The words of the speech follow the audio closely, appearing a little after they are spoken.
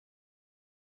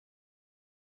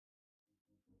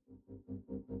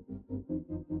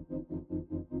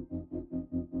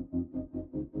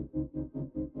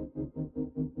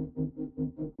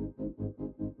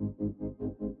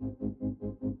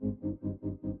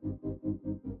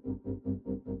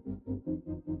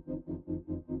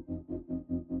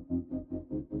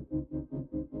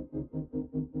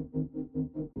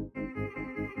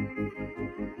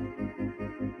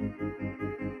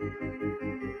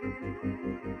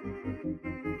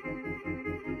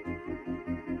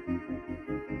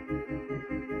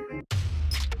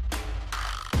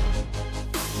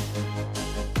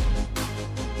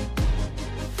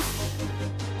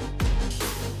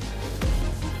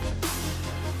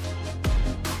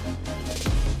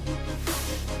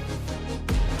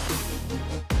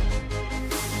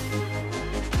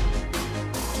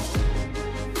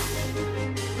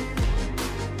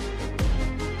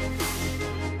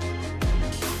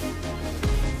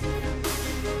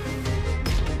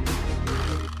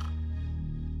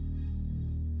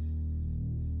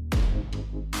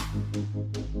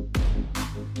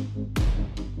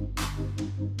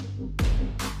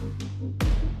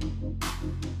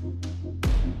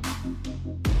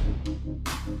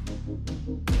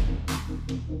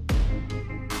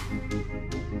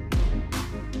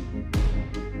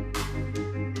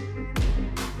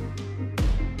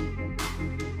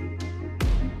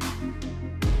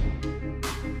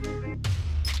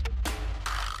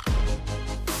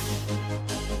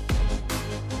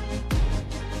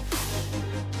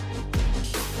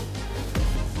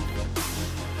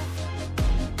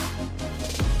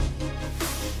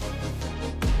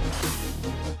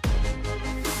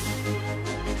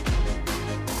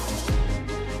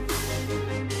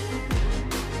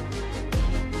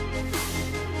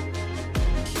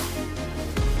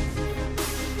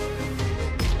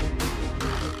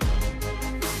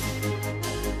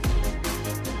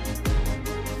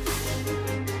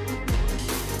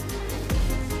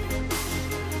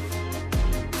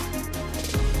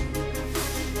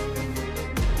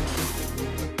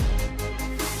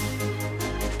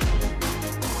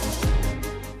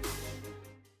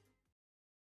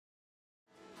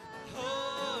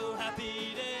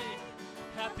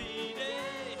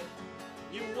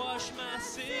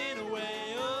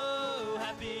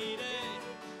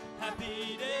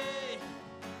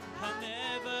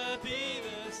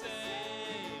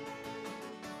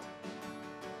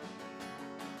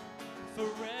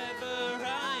Forever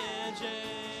I am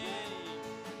changed.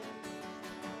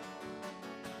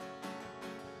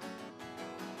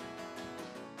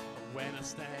 When I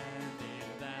stand in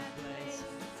that place,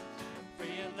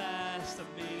 free at last, I'm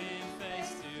meeting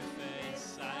face to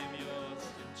face. I'm yours,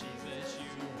 and Jesus,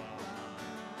 you are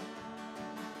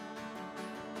mine.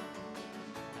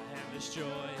 Endless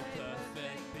joy,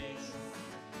 perfect peace,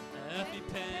 earthly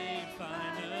pain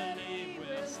finally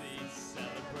will cease.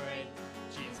 Celebrate,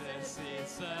 Jesus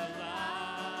is alive.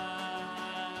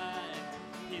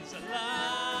 He's alive.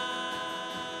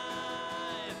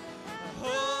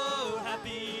 Oh,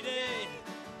 happy day,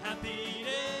 happy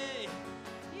day.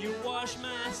 You wash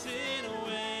my sin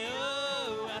away.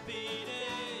 Oh, happy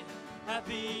day,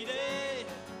 happy day.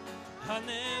 I'll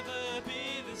never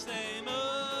be the same.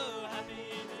 Oh,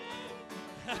 happy day,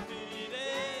 happy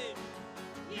day.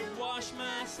 You wash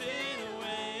my sin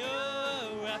away.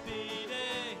 Oh, happy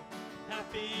day,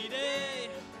 happy day.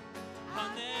 I'll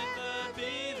never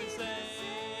be the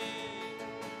same.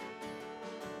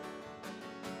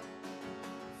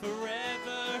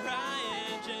 Forever I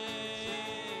am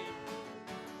changed.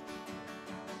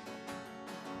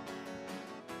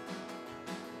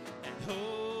 And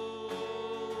oh,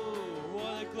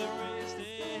 what a glorious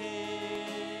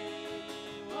day,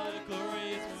 what a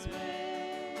glorious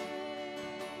day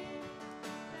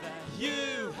that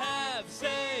you have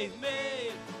saved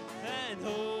me. And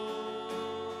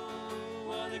oh,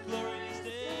 what a glorious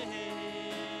day,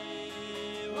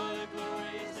 what a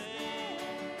glorious day.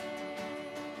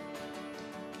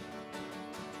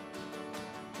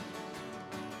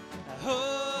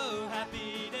 Oh,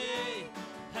 happy day,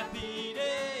 happy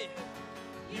day.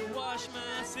 You wash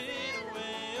my sin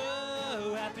away.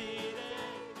 Oh, happy day,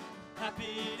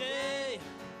 happy day.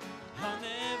 I'll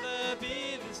never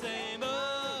be the same.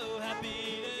 Oh,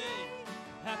 happy day,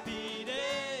 happy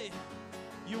day.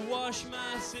 You wash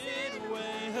my sin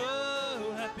away.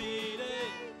 Oh, happy day,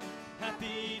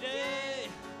 happy day.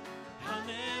 I'll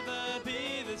never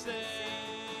be the same.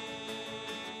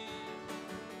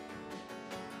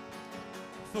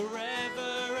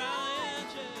 Forever I am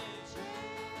changed.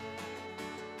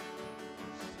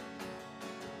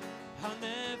 I'll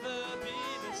never be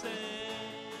the same.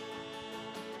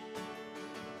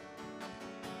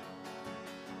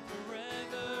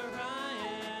 Forever I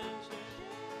am changed.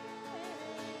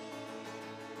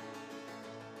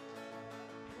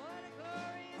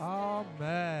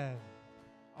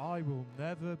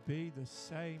 never be the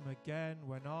same again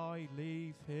when I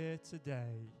leave here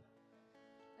today.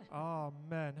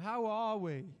 Amen. How are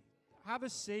we? Have a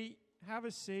seat. Have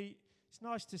a seat. It's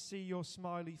nice to see your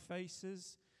smiley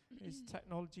faces. Is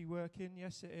technology working?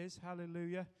 Yes, it is.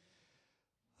 Hallelujah.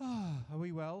 Are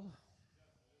we well?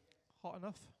 Hot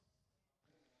enough?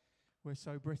 We're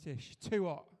so British. Too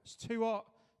hot. It's too hot.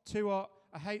 Too hot.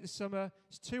 I hate the summer.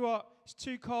 It's too hot. It's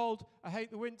too cold. I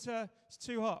hate the winter. It's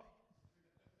too hot.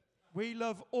 We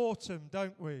love autumn,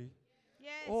 don't we?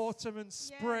 Yes. Autumn and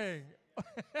spring.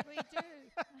 Yes. We do.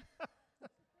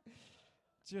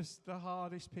 Just the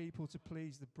hardest people to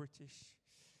please, the British.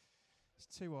 It's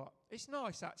too hot. It's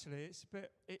nice, actually. It's a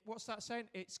bit... what's that saying?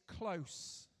 It's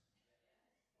close.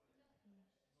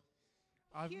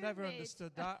 I've never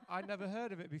understood that. I never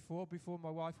heard of it before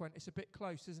my wife went, it's a bit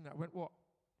close, isn't it? I went, what?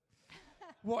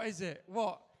 What is it?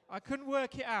 What? I couldn't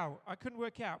work it out.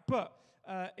 But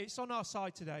it's on our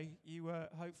side today. You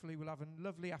hopefully will have a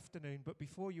lovely afternoon. But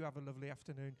before you have a lovely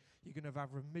afternoon, you're going to have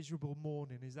a miserable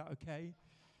morning. Is that okay?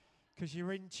 Because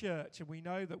you're in church. And we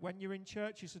know that when you're in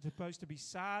church, you're supposed to be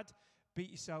sad,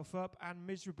 beat yourself up, and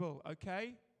miserable.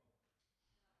 Okay?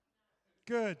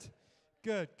 Good.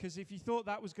 Because if you thought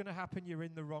that was going to happen, you're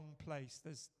in the wrong place.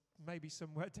 There's maybe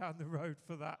somewhere down the road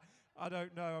for that. I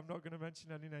don't know. I'm not going to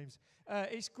mention any names.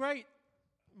 It's great.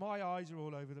 My eyes are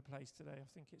all over the place today. I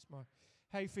think it's my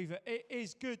hay fever. It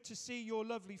is good to see your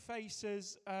lovely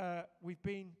faces. We've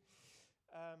been...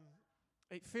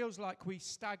 it feels like we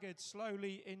staggered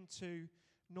slowly into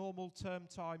normal term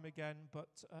time again,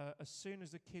 but as soon as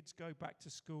the kids go back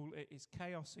to school, it is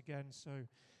chaos again. So...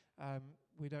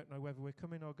 we don't know whether we're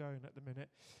coming or going at the minute.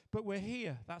 But we're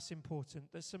here. That's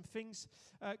important. There's some things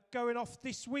going off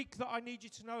this week that I need you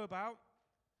to know about.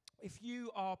 If you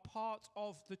are part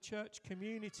of the church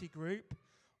community group,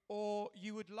 or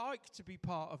you would like to be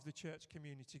part of the church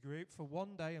community group for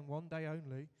one day and one day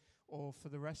only, or for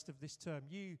the rest of this term,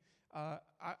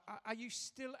 are you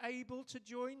still able to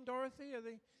join, Dorothy?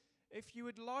 If you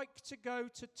would like to go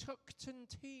to Tuckton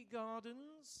Tea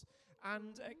Gardens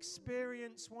and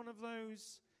experience one of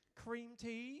those cream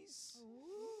teas,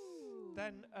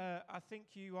 then I think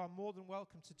you are more than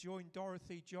welcome to join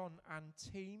Dorothy, John, and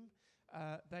team.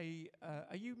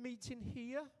 Are you meeting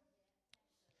here?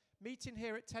 Meeting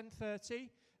here at 10:30.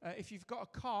 If you've got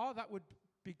a car, that would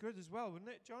be good as well, wouldn't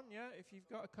it, John? Yeah, if you've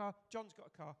got a car. John's got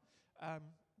a car.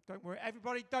 Don't worry.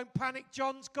 Everybody, don't panic.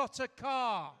 John's got a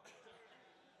car.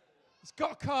 He's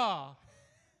got a car.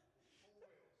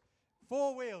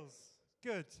 4 wheels.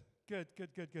 Good.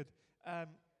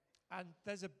 And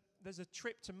there's a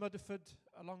trip to Mudderford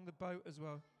along the boat as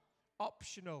well.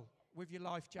 Optional with your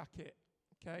life jacket.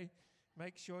 Okay?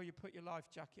 Make sure you put your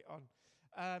life jacket on.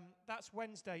 That's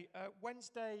Wednesday.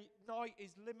 Wednesday night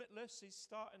is Limitless. Is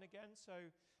starting again. So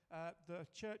the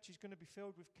church is going to be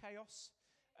filled with chaos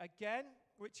again,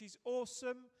 which is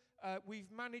awesome.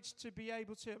 We've managed to be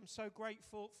able to, I'm so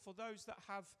grateful for those that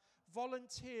have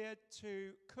volunteered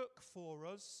to cook for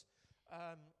us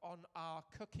on our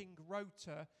cooking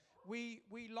rota. We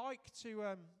like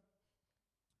to,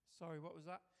 what was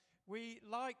that? We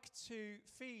like to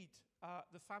feed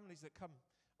the families that come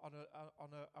on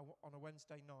a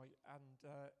Wednesday night,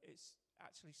 and it's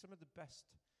actually some of the best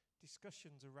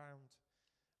discussions around.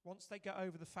 Once they get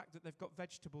over the fact that they've got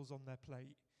vegetables on their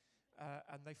plate,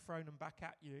 and they've thrown them back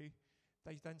at you,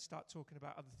 they then start talking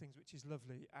about other things, which is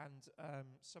lovely. And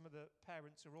some of the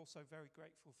parents are also very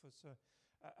grateful for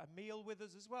a meal with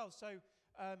us as well. So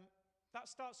that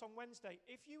starts on Wednesday.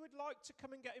 If you would like to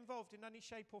come and get involved in any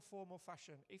shape or form or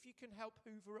fashion, if you can help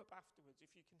hoover up afterwards,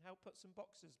 if you can help put some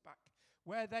boxes back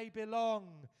where they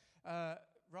belong,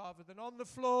 rather than on the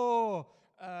floor,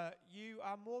 you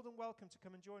are more than welcome to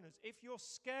come and join us. If you're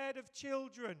scared of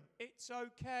children, it's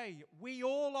okay. We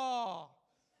all are.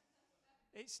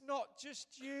 It's not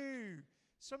just you.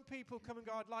 Some people come and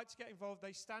go, I'd like to get involved.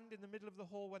 They stand in the middle of the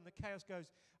hall when the chaos goes,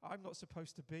 I'm not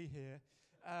supposed to be here.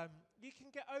 You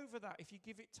can get over that if you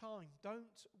give it time.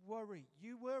 Don't worry.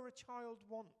 You were a child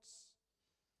once.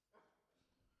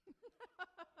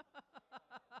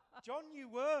 John, you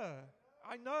were.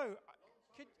 I know.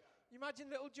 Could you imagine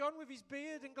little John with his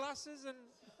beard and glasses and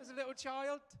as a little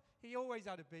child? He always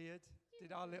had a beard,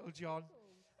 did our little John.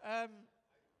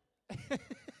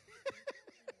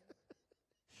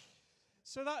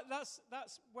 So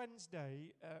that's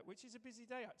Wednesday, which is a busy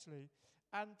day, actually.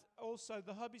 And also,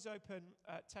 the hub is open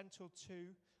 10 till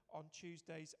 2 on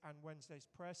Tuesdays and Wednesdays.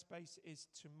 Prayer space is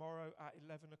tomorrow at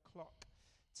 11 o'clock.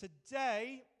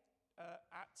 Today,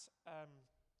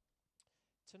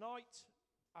 tonight,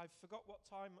 I forgot what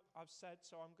time I've said,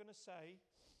 so I'm going to say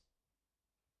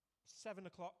 7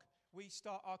 o'clock. we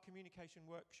start our communication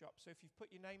workshop. So if you've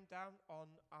put your name down on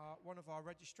one of our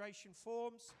registration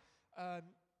forms,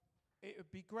 it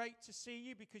would be great to see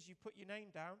you because you put your name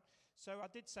down. So I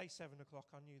did say 7 o'clock,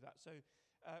 I knew that. So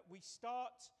we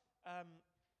start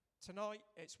tonight.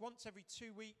 It's once every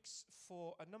 2 weeks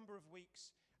for a number of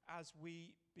weeks as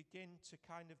we begin to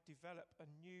kind of develop a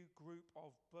new group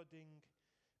of budding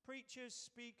preachers,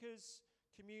 speakers,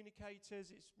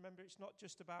 communicators. Remember, it's not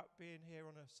just about being here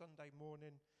on a Sunday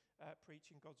morning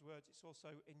preaching God's words. It's also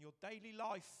in your daily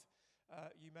life.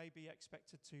 You may be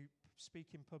expected to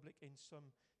speak in public in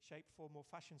some shape, form, or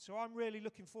fashion. So I'm really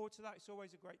looking forward to that. It's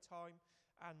always a great time.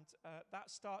 And that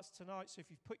starts tonight. So if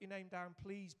you've put your name down,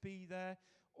 please be there,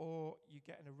 or you're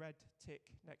getting a red tick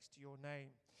next to your name.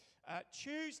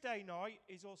 Tuesday night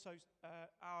is also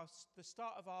the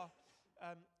start of our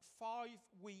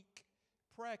 5-week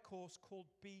prayer course called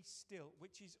Be Still,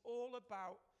 which is all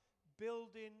about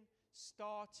building,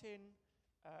 starting,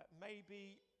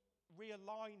 maybe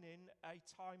realigning a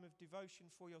time of devotion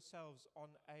for yourselves on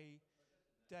a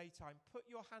daytime. Put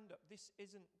your hand up.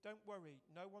 Don't worry,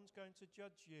 no one's going to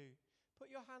judge you. Put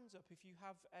your hands up if you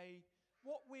have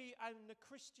what we in the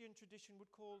Christian tradition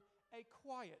would call a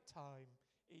quiet time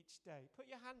each day.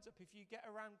 Put your hands up if you get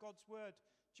around God's word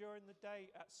during the day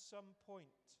at some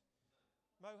point.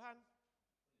 Mohan?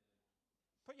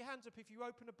 Put your hands up if you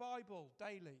open a Bible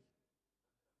daily.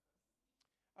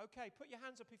 Okay, put your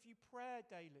hands up if you pray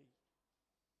daily.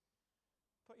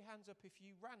 Put your hands up if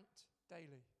you rant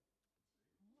daily.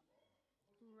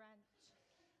 Rant.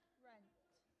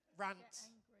 Get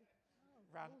angry. Oh,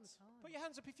 Rant. all the time. Put your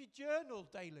hands up if you journal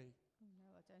daily. Oh, no,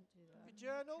 I don't do that. You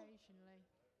journal? Occasionally.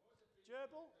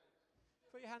 Gerbil?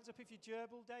 Put your hands up if you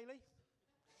gerbil daily.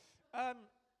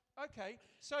 Okay,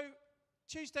 so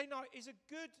Tuesday night is a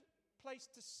good place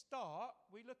to start.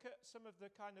 We look at some of the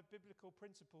kind of biblical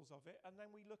principles of it, and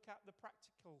then we look at the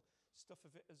practical stuff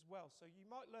of it as well. So you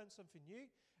might learn something new,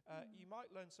 you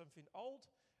might learn something old,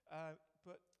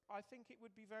 but I think it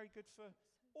would be very good for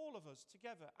all of us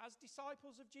together as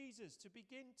disciples of Jesus to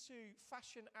begin to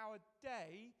fashion our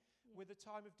day with a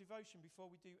time of devotion before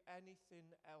we do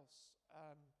anything else.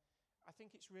 I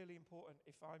think it's really important,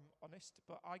 if I'm honest,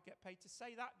 but I get paid to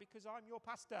say that because I'm your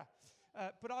pastor.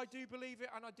 But I do believe it,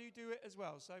 and I do it as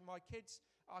well. So my kids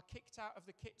are kicked out of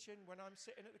the kitchen when I'm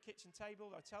sitting at the kitchen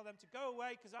table. I tell them to go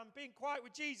away because I'm being quiet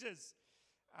with Jesus.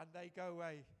 And they go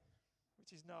away,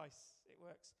 which is nice. It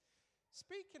works.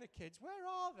 Speaking of kids, where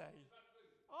are they?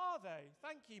 Are they?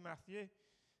 Thank you, Matthew.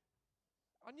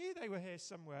 I knew they were here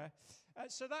somewhere.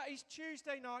 So that is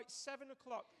Tuesday night, 7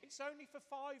 o'clock. It's only for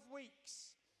 5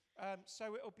 weeks.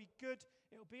 So it'll be good.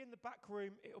 It'll be in the back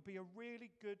room. It'll be a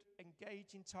really good,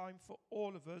 engaging time for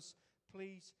all of us.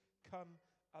 Please come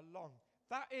along.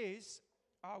 That is,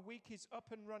 our week is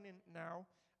up and running now.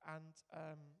 And,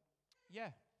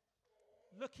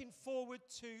 looking forward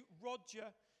to Roger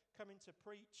coming to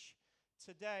preach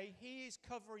today. He is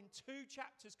covering 2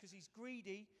 chapters because he's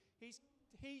greedy.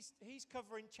 He's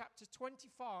covering chapters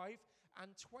 25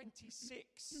 and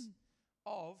 26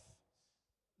 of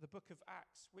the book of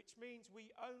Acts, which means we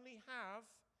only have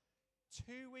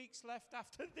 2 weeks left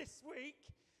after this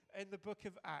week in the book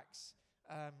of Acts,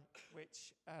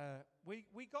 which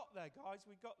we got there, guys.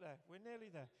 We got there. We're nearly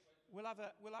there. We'll have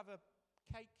a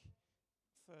cake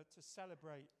to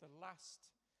celebrate the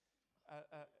last.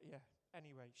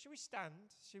 Anyway, shall we stand?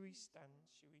 Shall we stand?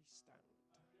 Shall we stand?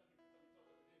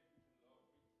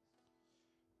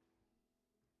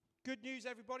 Good news,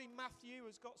 everybody. Matthew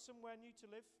has got somewhere new to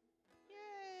live.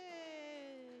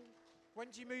 Yay! When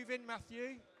do you move in,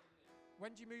 Matthew?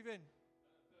 When do you move in?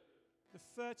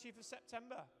 The 30th of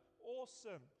September.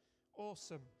 Awesome.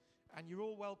 Awesome. And you're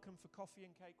all welcome for coffee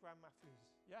and cake around Matthew's.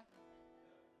 Yeah?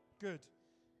 Good.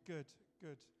 Good.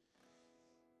 Good.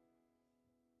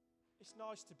 It's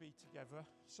nice to be together.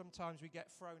 Sometimes we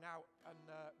get thrown out and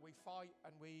we fight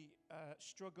and we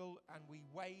struggle and we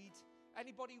wade.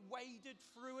 Anybody waded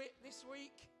through it this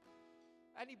week?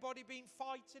 Anybody been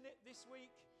fighting it this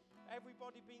week?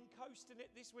 Everybody been coasting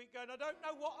it this week going, I don't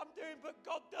know what I'm doing, but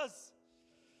God does.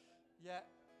 Yeah.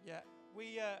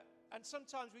 And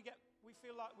sometimes we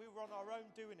feel like we were on our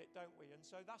own doing it, don't we? And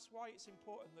so that's why it's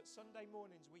important that Sunday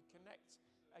mornings we connect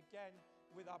again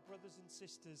with our brothers and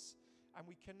sisters, and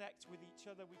we connect with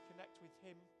each other, we connect with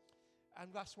Him.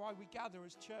 And that's why we gather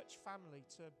as church family,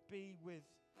 to be with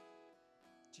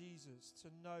Jesus, to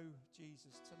know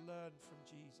Jesus, to learn from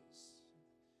Jesus.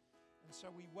 And so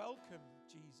we welcome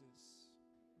Jesus.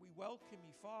 We welcome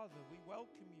you, Father. We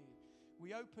welcome you.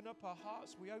 We open up our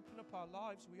hearts. We open up our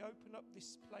lives. We open up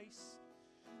this place,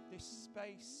 this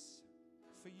space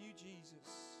for you,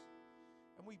 Jesus.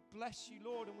 And we bless you,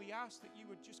 Lord, and we ask that you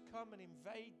would just come and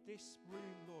invade this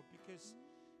room, Lord, because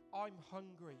I'm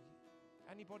hungry.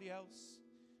 Anybody else?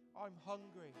 I'm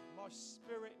hungry. My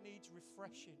spirit needs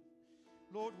refreshing.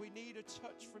 Lord, we need a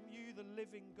touch from you, the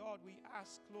living God. We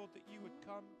ask, Lord, that you would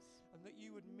come and that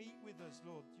you would meet with us,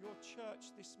 Lord. Your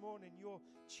church this morning, your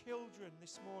children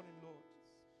this morning, Lord.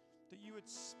 That you would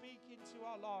speak into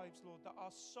our lives, Lord, that our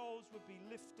souls would be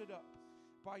lifted up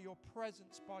by your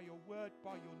presence, by your word,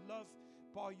 by your love,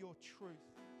 by your truth.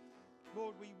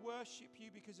 Lord, we worship you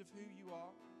because of who you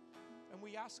are. And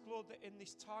we ask, Lord, that in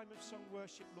this time of song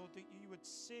worship, Lord, that you would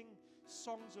sing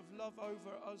songs of love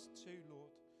over us too, Lord.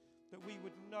 That we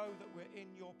would know that we're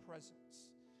in your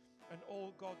presence. And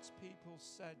all God's people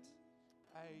said,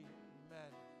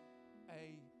 amen.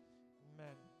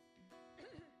 Amen.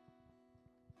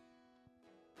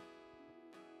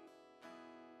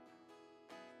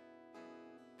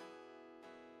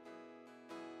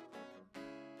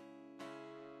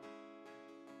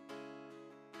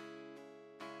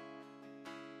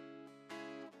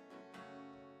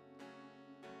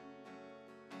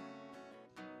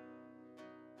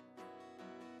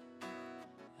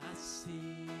 I see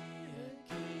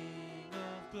a King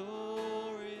of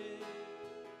glory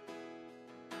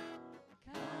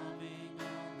coming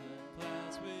on the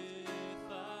clouds with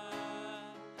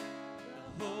fire. The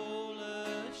whole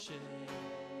earth shakes,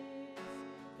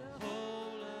 the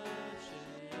whole earth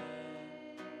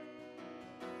shakes.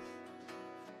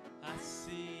 I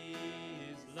see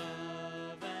his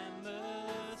love and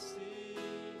mercy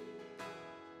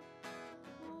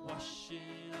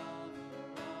washing over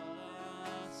all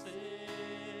our sin.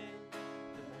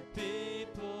 The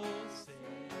people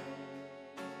sing,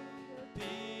 the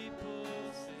people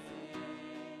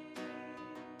sing.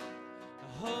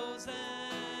 Hosanna,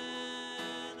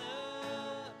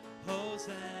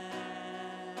 Hosanna,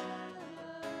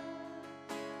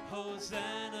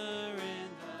 Hosanna in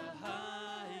the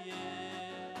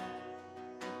highest.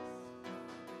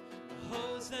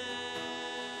 Hosanna,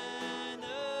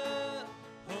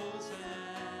 Hosanna,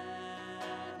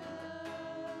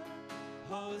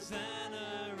 Hosanna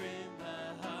in the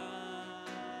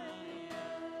highest.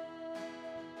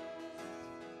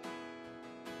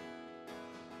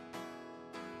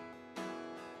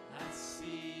 I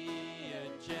see a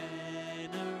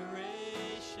generation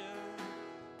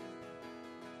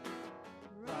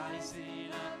rising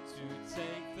up to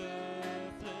take the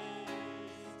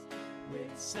place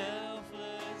with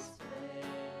selfless faith,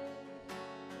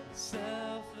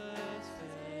 selfless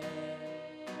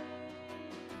faith.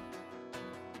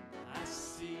 I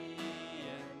see a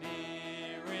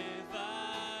near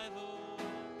revival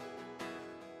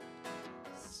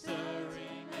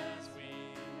stirring as we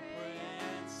pray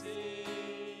and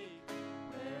sing.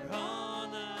 We're on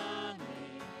our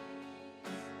knees,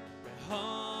 we're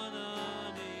on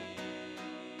our knees.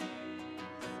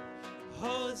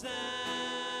 Hosanna,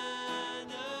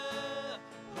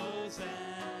 Hosanna,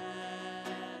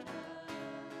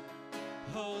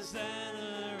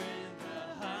 Hosanna in the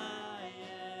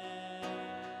highest.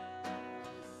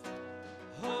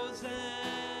 Hosanna,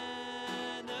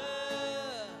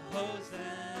 Hosanna,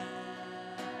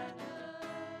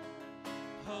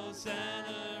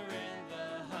 Hosanna in the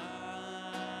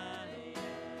highest.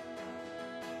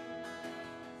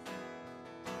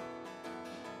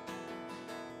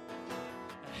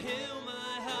 Heal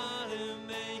my heart and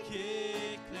make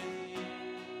it clean.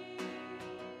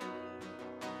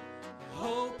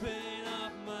 Open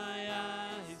up my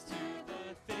eyes to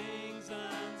the things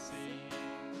unseen.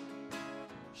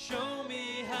 Show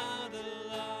me how to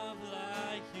love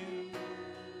like you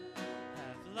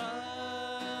have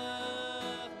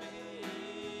loved me.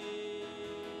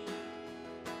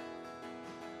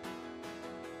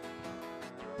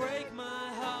 Break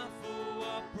my heart for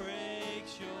what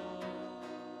breaks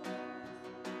yours.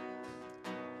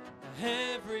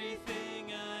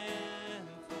 Everything I am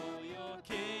for your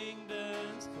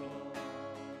kingdom's cause.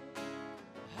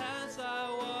 As I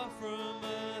walk from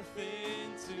earth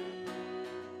into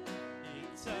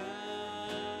eternity.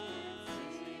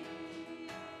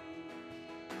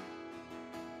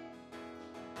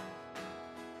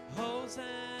 Hosanna,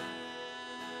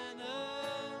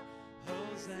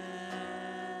 Hosanna,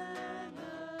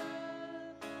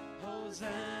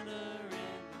 Hosanna in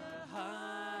the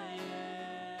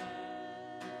highest.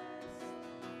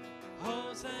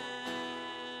 Hosanna,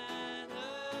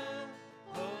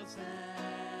 Hosanna,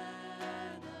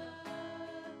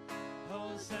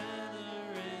 Hosanna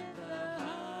in the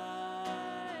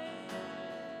highest.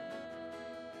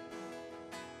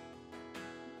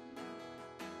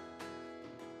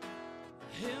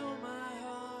 Heal my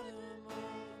heart and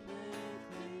make me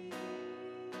clean.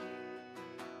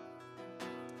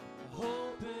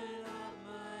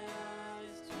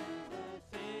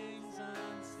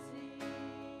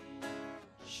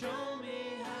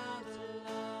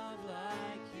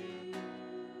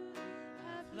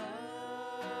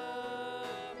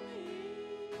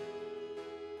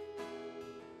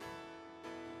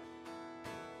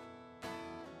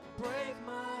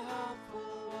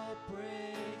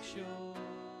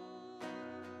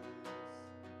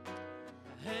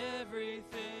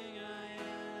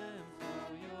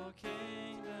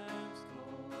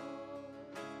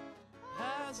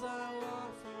 as I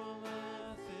walk from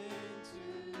earth into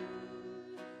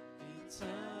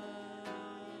eternity.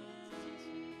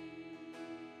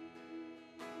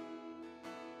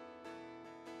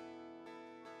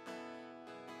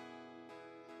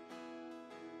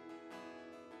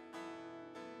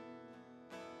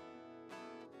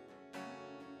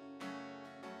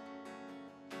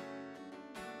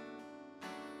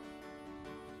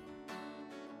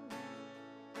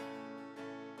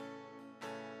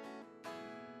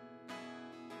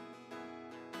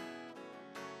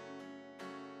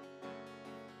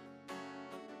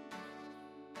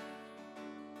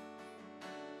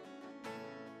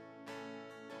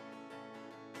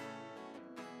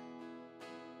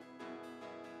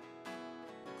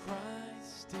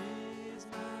 Christ is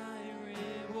my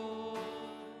reward,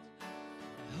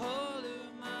 the whole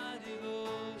of my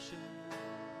devotion.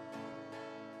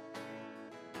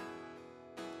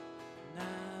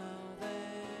 Now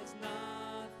there's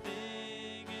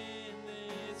nothing in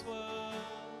this world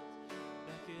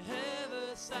that could ever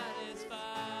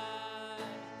satisfy.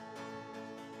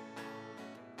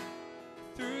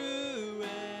 Through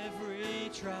every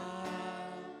trial,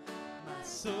 my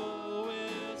soul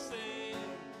will sing.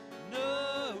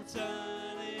 No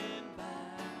turning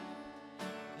back,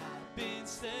 I've been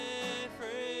set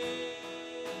free.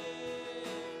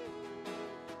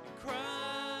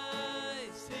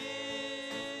 Christ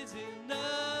is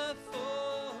enough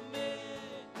for me.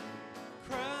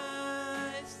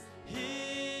 Christ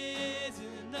is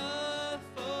enough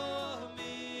for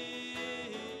me.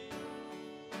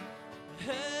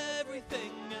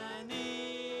 Everything I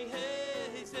need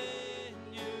is in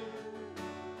you.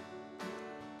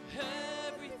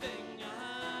 Everything I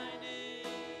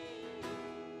need.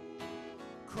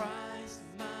 Christ,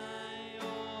 my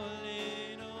all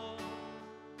in all,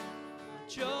 my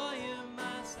joy and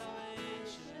my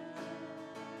salvation.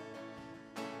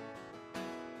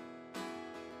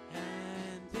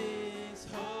 And this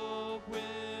hope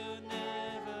will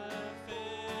never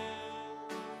fail.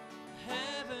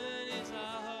 Heaven is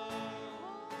our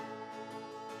home.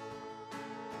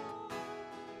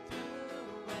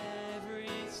 Through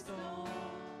every storm,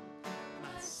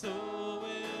 my soul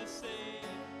will sing.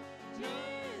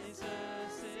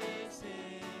 Jesus is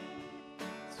King.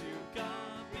 To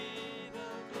God be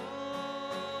the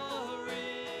glory.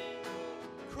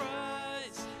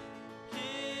 Christ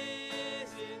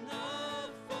is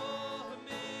enough for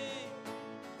me.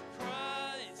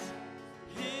 Christ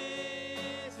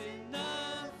is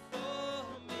enough for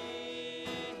me.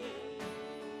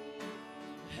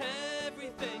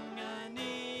 Everything I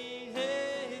need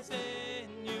is in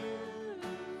you.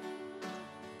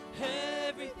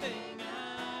 Everything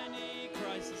I need,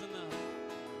 Christ is enough.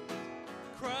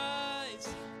 Christ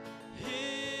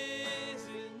is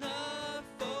enough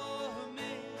for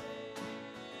me.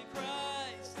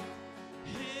 Christ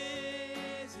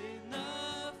is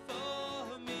enough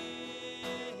for me.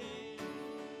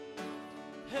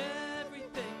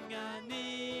 Everything I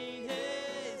need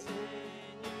is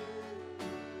in you.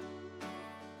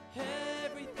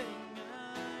 Everything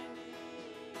I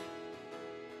need.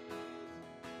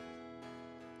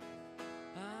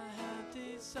 I have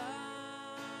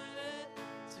decided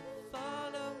to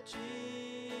follow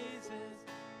Jesus.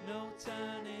 No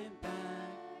turning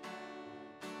back.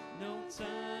 No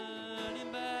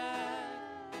turning back.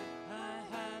 I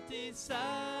have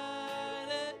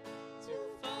decided to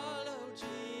follow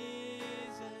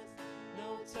Jesus. No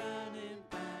turning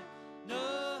back.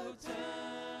 No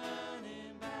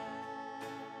turning back.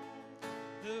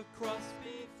 The cross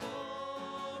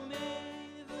before me,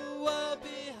 the world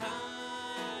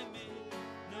behind me.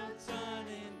 No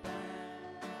turning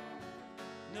back.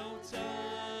 No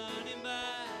turning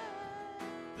back.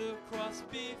 The cross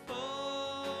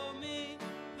before me,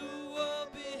 the world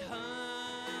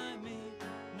behind me.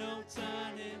 No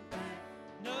turning back.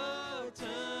 No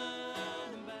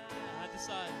turning back.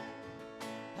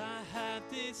 I have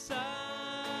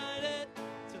decided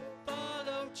to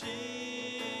follow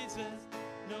Jesus.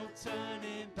 No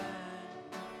turning back.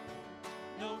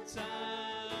 No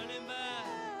turning back.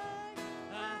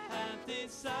 I have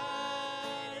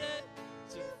decided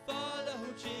to follow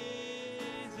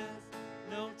Jesus.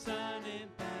 No turning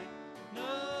back.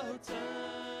 No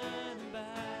turning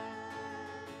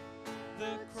back.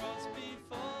 The cross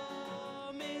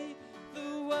before me, the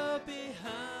world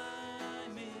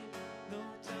behind me. No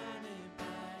turning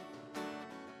back.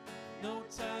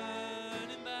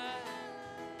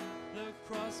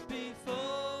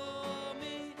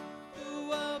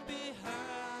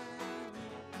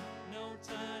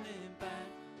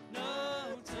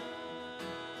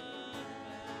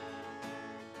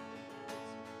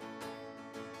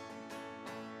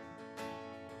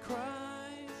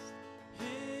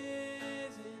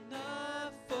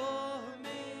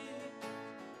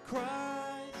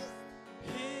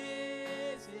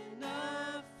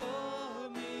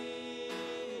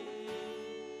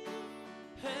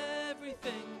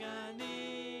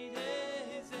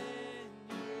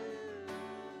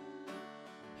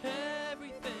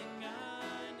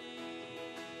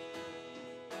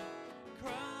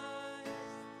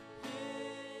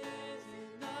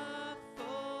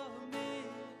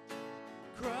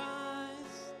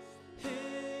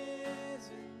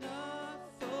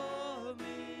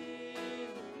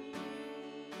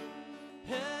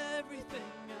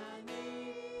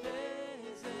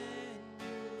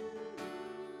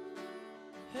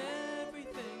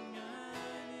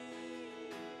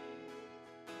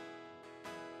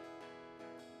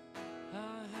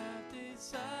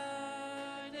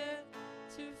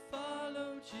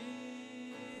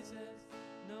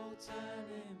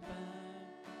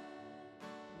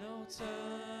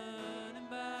 turning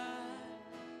back.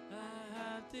 I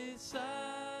have decided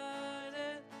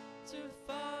to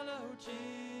follow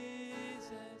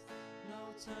Jesus.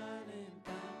 No turning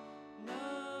back,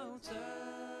 no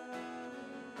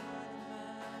turning back,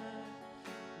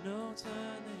 no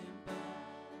turning back,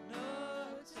 no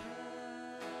turning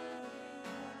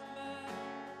back,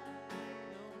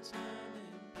 no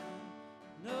turning back,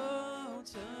 no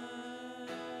turning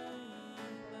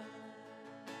back.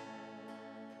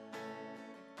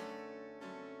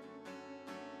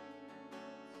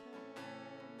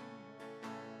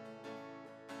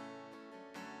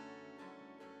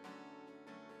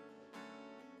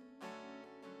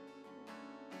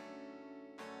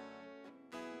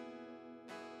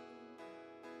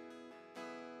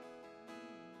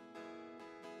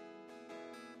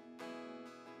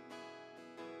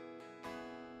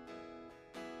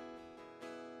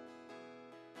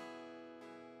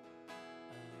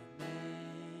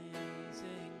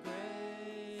 Amazing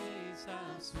grace,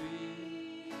 how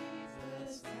sweet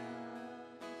the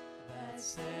sound that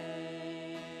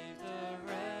saved a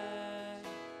wretch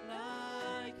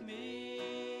like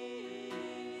me.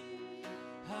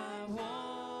 I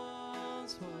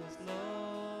once was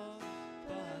lost,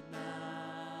 but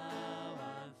now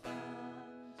I'm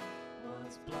found.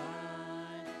 Was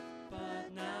blind, but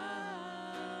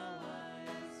now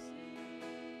I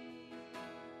see.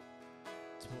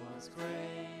 'Twas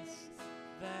grace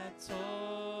that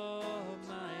taught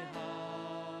my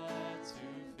heart to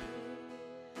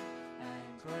feel, and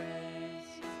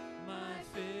grace my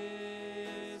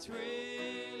fears relieved.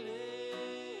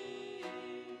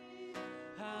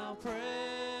 How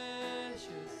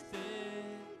precious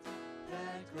did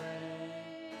that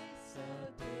grace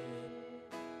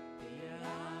appear, the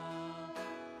hour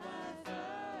I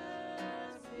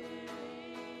first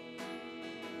believed.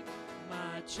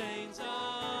 My chains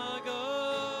are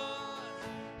gone,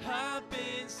 I've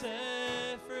been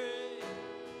set free.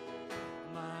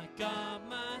 My God,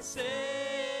 my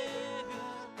Savior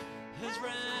has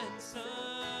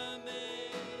ransomed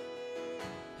me.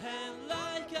 And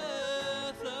like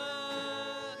a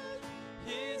flood,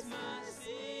 His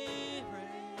mercy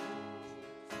reigns,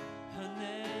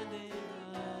 unending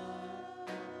love,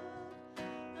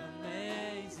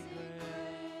 amazing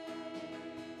grace.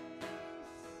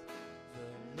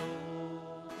 The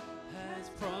Lord has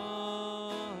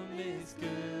promised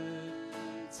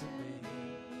good to me.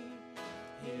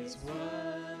 His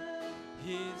word,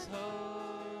 His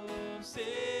hope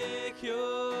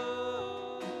secure.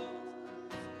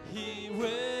 He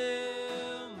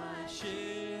will my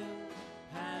shield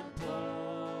and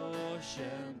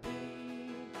portion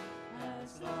be,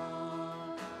 as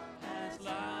long as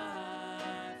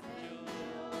life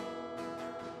endures.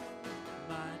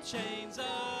 My chains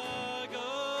are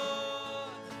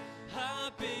gone,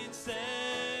 I've been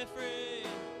set free.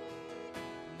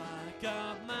 My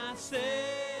God, my Savior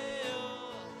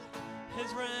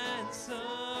has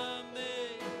ransomed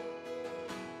me.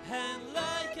 And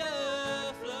like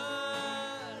a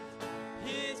flood,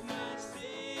 His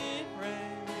mercy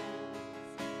reigns,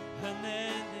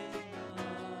 unending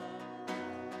love,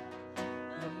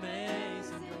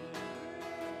 amazing grace.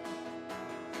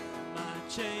 My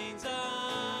chains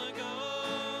are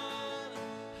gone,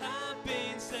 I've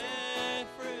been set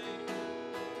free.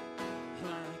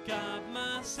 My God,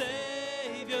 my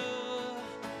Savior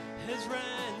has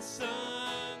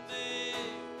ransomed me.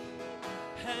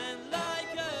 And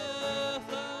like a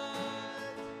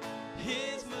flood,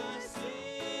 His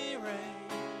mercy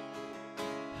reigns,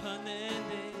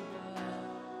 unending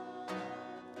love,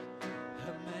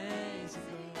 amazing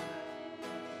grace.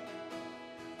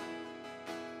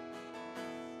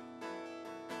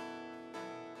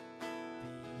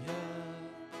 The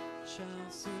earth shall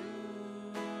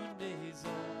soon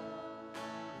dissolve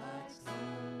like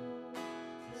snow.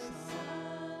 The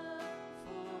sun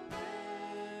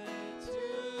forbade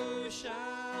to shine,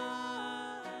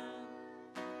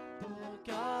 but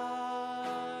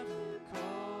God will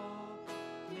call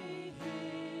me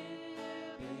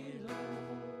here below,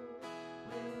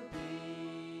 will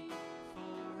be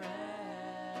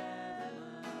forever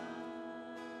mine,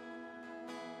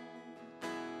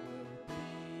 will be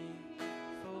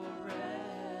forever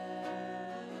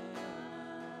mine.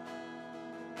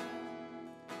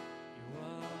 You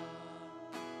are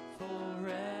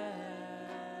forever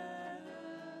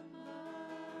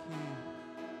mine.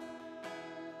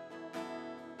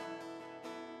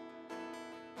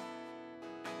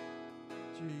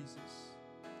 Jesus,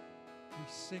 we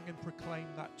sing and proclaim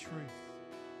that truth.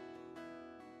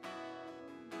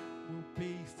 Will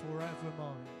be forever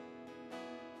mine.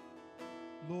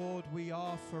 Lord, we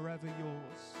are forever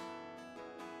yours.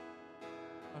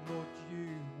 And Lord,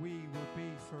 we will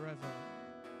be forever.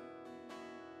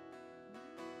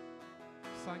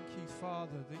 Thank you,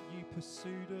 Father, that you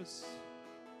pursued us,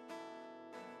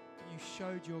 that you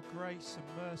showed your grace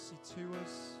and mercy to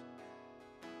us,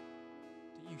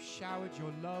 that you showered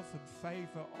your love and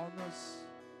favor on us.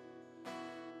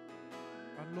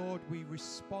 And Lord, we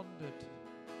responded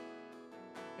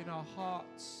in our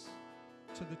hearts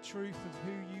to the truth of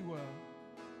who you were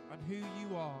and who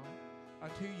you are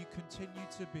and who you continue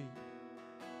to be,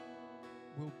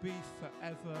 will be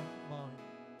forever mine.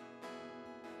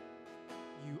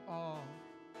 You are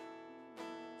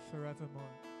forever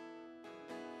mine.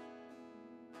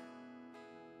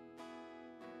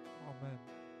 Amen.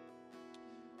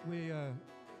 We're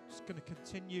just going to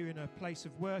continue in a place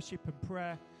of worship and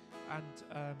prayer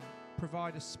and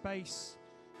provide a space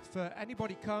for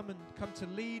anybody come to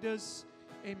lead us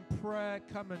in prayer,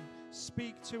 come and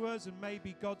speak to us, and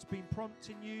maybe God's been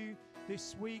prompting you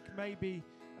this week, maybe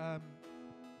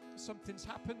something's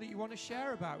happened that you want to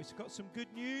share about. We've got some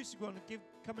good news. You want to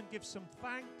come and give some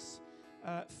thanks.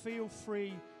 Feel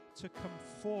free to come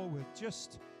forward.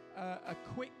 Just a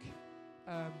quick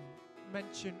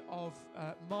mention of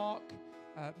Mark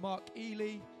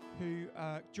Ely, who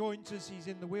joins us. He's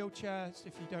in the wheelchair.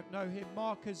 If you don't know him,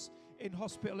 Mark is in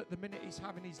hospital at the minute. He's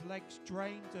having his legs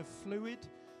drained of fluid,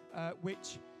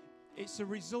 which it's a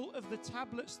result of the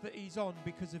tablets that he's on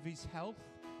because of his health,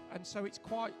 and so it's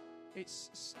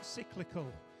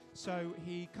cyclical. So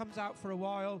he comes out for a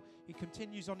while, he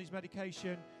continues on his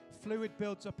medication, fluid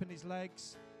builds up in his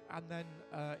legs, and then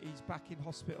he's back in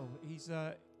hospital. He's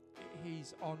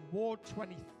on Ward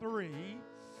 23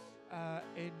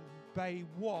 in Bay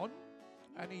 1,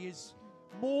 and he is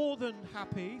more than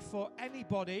happy for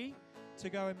anybody to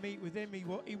go and meet with him.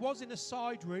 He was in a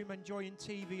side room enjoying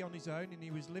TV on his own, and he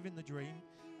was living the dream.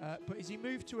 But as he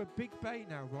moved to a big bay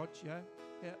now, Rog, yeah,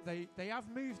 they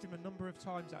have moved him a number of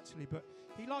times actually, but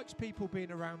he likes people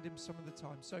being around him some of the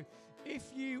time. So if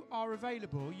you are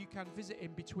available, you can visit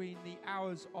him between the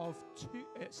hours of 2.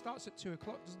 It starts at 2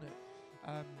 o'clock, doesn't it?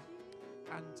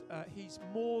 And he's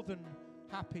more than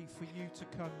happy for you to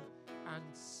come and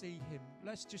see him.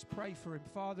 Let's just pray for him.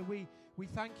 Father, we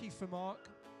thank you for Mark.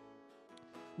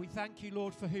 We thank you,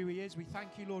 Lord, for who he is. We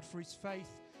thank you, Lord, for his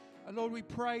faith. And Lord, we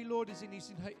pray, Lord, as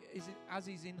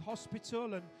he's in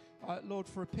hospital, and Lord,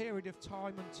 for a period of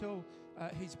time until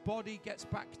his body gets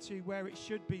back to where it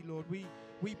should be, Lord.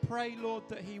 We pray, Lord,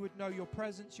 that he would know your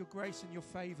presence, your grace, and your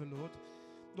favor, Lord.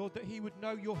 Lord, that he would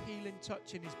know your healing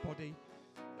touch in his body.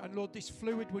 And Lord, this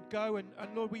fluid would go. And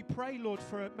Lord, we pray, Lord,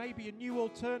 for maybe a new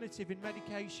alternative in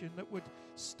medication that would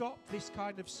stop this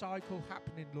kind of cycle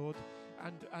happening, Lord.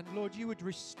 And Lord, you would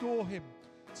restore him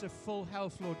to full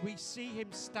health, Lord. We see him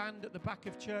stand at the back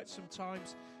of church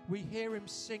sometimes. We hear him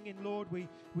singing, Lord. We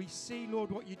see,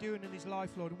 Lord, what you're doing in his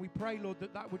life, Lord. And we pray, Lord,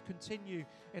 that would continue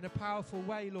in a powerful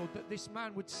way, Lord, that this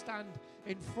man would stand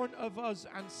in front of us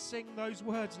and sing those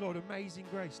words, Lord, Amazing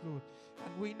Grace, Lord.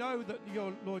 And we know that,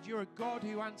 Lord, you're a God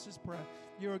who answers prayer.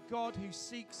 You're a God who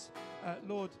seeks,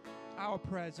 Lord, our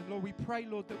prayers. And Lord, we pray,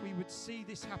 Lord, that we would see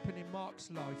this happen in Mark's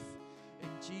life. In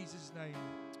Jesus' name,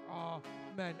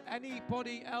 amen.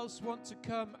 Anybody else want to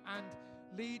come and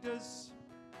lead us?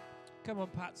 Come on,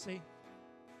 Patsy.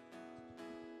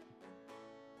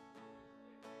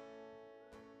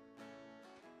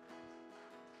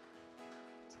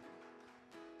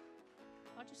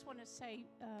 I just want to say,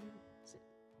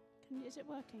 is it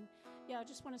working? Yeah, I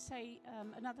just want to say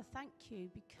another thank you,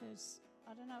 because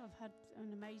I don't know, I've had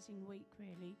an amazing week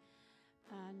really.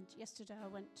 And yesterday I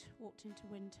walked into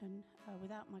Winton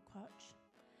without my crutch.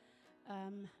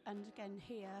 And again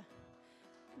here,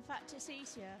 in fact it's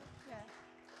easier, yeah.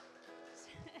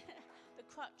 The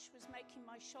crutch was making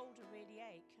my shoulder really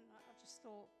ache, and I just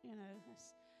thought, you know,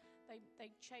 they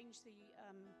changed the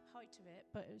height of it,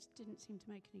 but it didn't seem to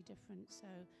make any difference. So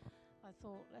I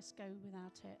thought, let's go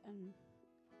without it, and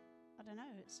I don't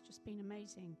know, it's just been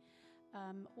amazing.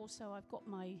 Also, I've got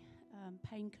my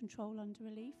pain control under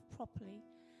relief properly,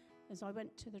 as I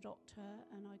went to the doctor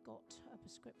and I got a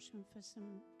prescription for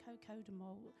some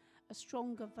cocodamol, a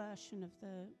stronger version of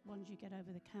the ones you get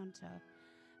over the counter,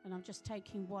 and I'm just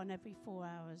taking one every 4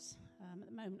 hours. At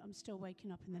the moment, I'm still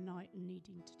waking up in the night and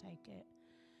needing to take it.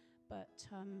 But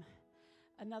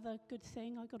another good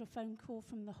thing, I got a phone call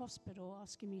from the hospital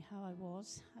asking me how I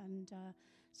was, and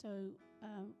so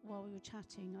while we were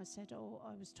chatting, I said,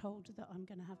 I was told that I'm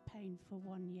going to have pain for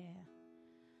 1 year.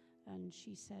 And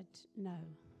she said, no.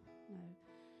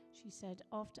 She said,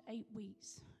 after 8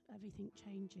 weeks, everything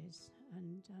changes,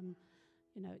 and,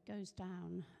 it goes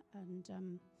down. And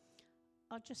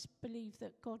I just believe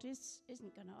that God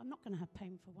I'm not going to have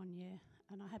pain for 1 year.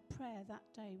 And I had prayer that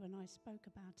day when I spoke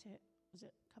about it, was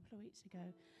it a couple of weeks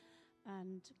ago,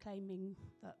 and claiming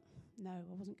that, no,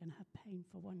 I wasn't going to have pain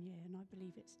for 1 year. And I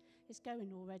believe it's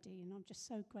going already, and I'm just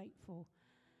so grateful.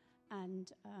 And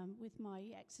with my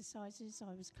exercises,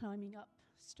 I was climbing up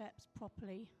steps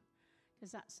properly,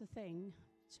 because that's the thing,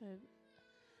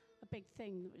 a big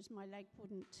thing was my leg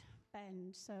wouldn't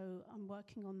bend. So I'm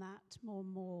working on that more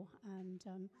and more. And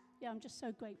I'm just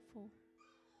so grateful,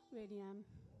 really am.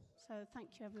 So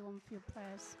thank you everyone for your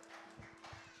prayers.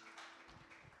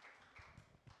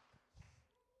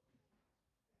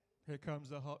 Here comes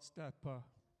the hot stepper.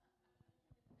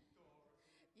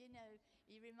 You know,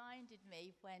 you reminded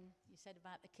me when you said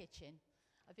about the kitchen.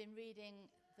 I've been reading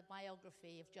the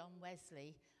biography of John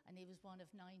Wesley, and he was one of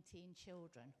 19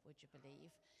 children, would you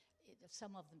believe?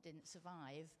 Some of them didn't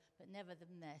survive, but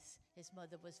nevertheless, his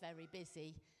mother was very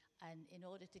busy, and in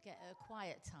order to get her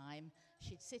quiet time,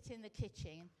 she'd sit in the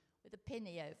kitchen with a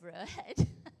pinny over her head.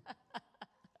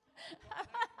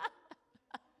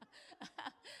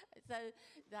 So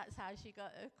that's how she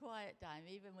got her quiet time,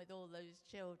 even with all those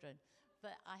children.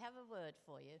 But I have a word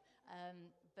for you.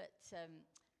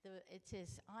 It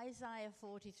is Isaiah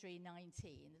 43:19.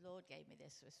 The Lord gave me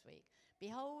this week.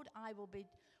 Behold, I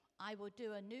will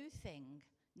do a new thing.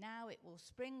 Now it will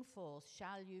spring forth.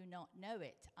 Shall you not know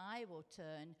it? I will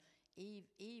turn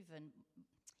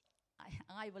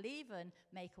I will even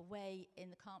make a way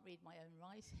can't read my own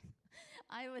writing.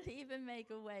 I will even make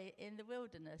a way in the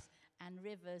wilderness and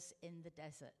rivers in the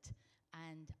desert.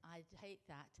 And I hate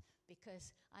that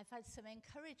because I've had some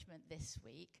encouragement this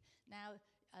week. Now,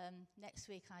 next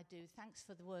week I do, thanks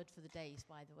for the word for the days,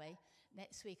 by the way.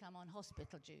 Next week I'm on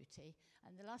hospital duty.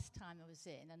 And the last time I was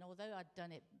in, and although I'd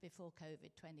done it before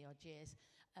COVID, 20 odd years,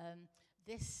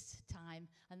 this time,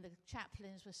 and the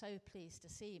chaplains were so pleased to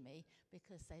see me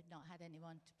because they've not had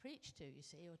anyone to preach to, you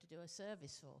see, or to do a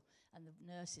service for, and the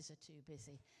nurses are too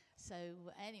busy. So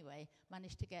anyway,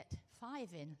 managed to get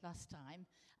 5 in last time,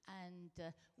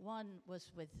 and one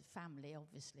was with family,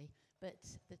 obviously, but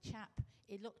the chap,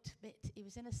 he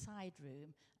was in a side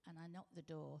room, and I knocked the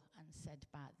door and said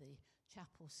about the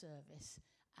chapel service,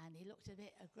 and he looked a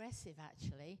bit aggressive,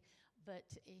 actually, but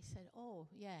he said, oh,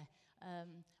 yeah,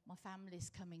 my family's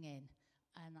coming in.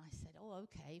 And I said, oh,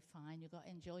 okay, fine, you've got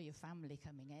to enjoy your family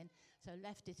coming in. So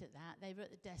left it at that. They were at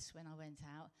the desk when I went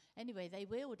out. Anyway, they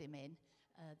wheeled him in,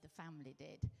 the family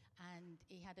did, and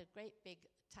he had a great big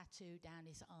tattoo down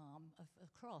his arm of a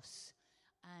cross.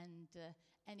 And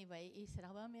anyway, he said,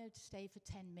 I won't be able to stay for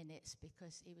 10 minutes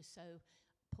because he was so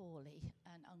poorly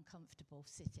and uncomfortable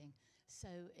sitting.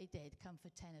 So he did come for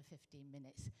 10 or 15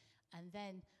 minutes. And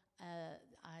then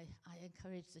I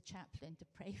encouraged the chaplain to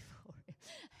pray for him.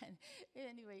 And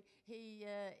anyway, he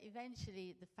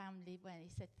eventually, the family went, he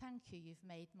said, thank you, you've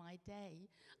made my day.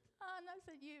 And I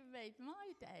said, you've made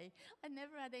my day. I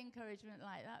never had encouragement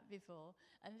like that before.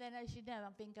 And then, as you know,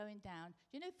 I've been going down.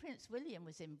 You know, Prince William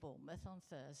was in Bournemouth on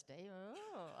Thursday.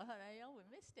 We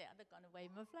missed it. I'd have gone away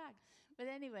with my flag. But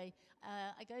anyway,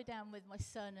 I go down with my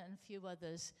son and a few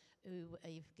others who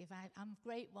give out. I'm a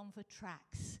great one for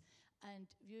tracts. And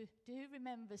who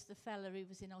remembers the fella who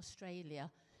was in Australia?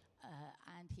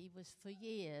 And he was for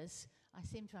years, I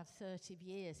seem to have 30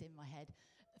 years in my head.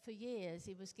 For years,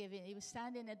 he was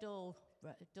standing in a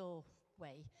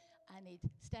doorway, and he'd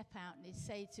step out and he'd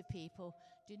say to people,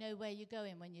 do you know where you're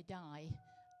going when you die?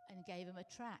 And gave them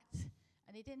a tract.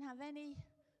 And he didn't have any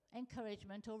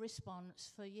encouragement or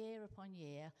response for year upon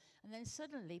year. And then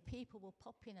suddenly people were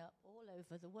popping up all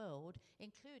over the world,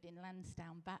 including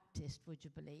Lansdowne Baptist, would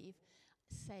you believe,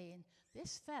 saying,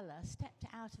 this fella stepped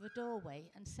out of a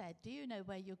doorway and said, do you know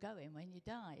where you're going when you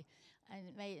die? And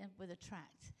it made with a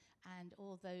tract and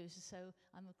all those. So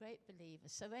I'm a great believer.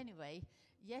 So anyway,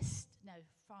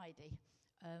 Friday,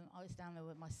 I was down there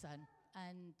with my son,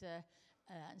 and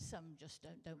some just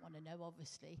don't want to know,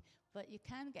 obviously. But you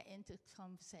can get into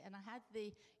conversation. And I had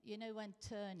when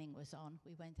Turning was on,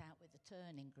 we went out with the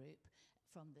Turning group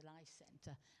from the Life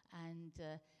Centre. And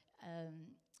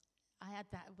I had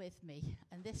that with me.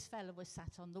 And this fella was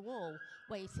sat on the wall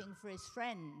waiting for his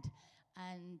friend.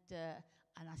 And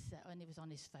I said, and he was on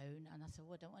his phone. And I said,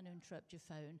 well, I don't want to interrupt your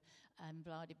phone. And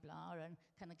blah, blah, blah. And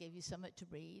can I give you something to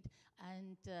read?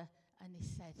 And he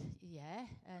said, yeah.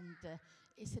 And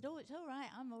he said, oh, it's all right.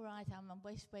 I'm all right. I'm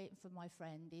just waiting for my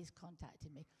friend. He's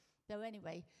contacted me. So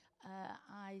anyway,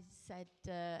 I said,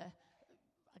 I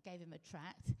gave him a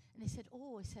tract. And he said,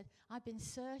 I've been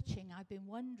searching. I've been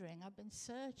wondering. I've been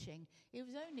searching. He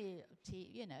was only,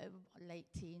 late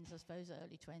teens, I suppose,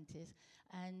 early 20s.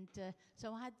 And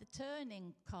so I had the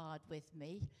Turning card with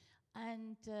me.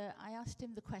 And I asked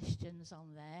him the questions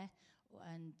on there,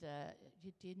 and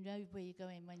do you know where you're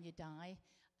going when you die?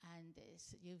 And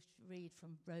you read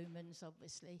from Romans,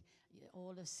 obviously,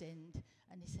 all have sinned.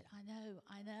 And he said,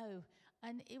 I know.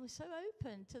 And he was so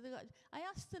open to the God. I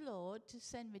asked the Lord to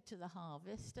send me to the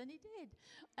harvest, and he did.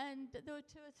 And there were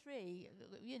 2 or 3,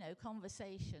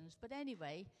 conversations. But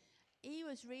anyway, he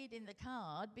was reading the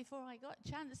card before I got a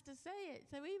chance to say it.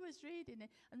 So he was reading it,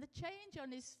 and the change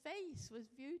on his face was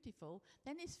beautiful.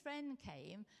 Then his friend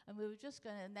came, and we were just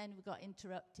going to, and then we got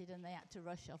interrupted, and they had to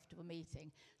rush off to a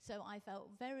meeting. So I felt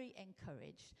very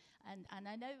encouraged. And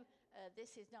I know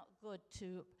this is not good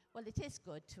to, well, it is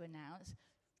good to announce.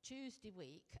 Tuesday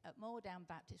week at Moordown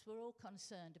Baptist, we're all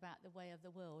concerned about the way of the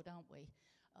world, aren't we?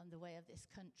 On the way of this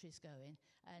country's going.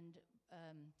 And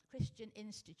Christian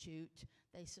Institute,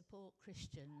 they support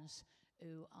Christians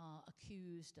who are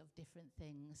accused of different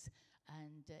things,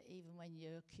 and even when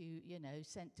you're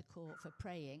sent to court for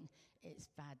praying, it's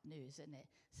bad news, isn't it?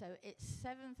 So it's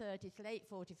 7:30 till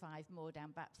 8:45,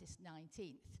 Moordown Baptist,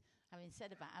 19th. Having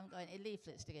said about, I haven't got any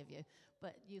leaflets to give you,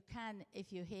 but you can,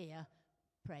 if you're here,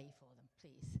 pray for them,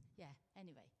 please. Yeah,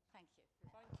 anyway, thank you.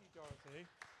 Thank you, Dorothy.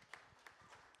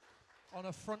 On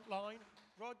a front line.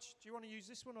 Rog, do you want to use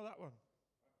this one or that one?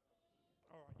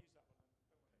 All right, use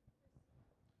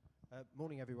that one.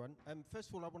 Morning, everyone. First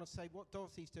of all, I want to say what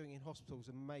Dorothy's doing in hospital is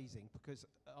amazing, because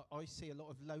I see a lot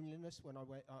of loneliness when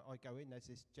I go in. There's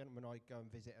this gentleman I go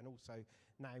and visit, and also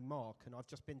now Mark, and I've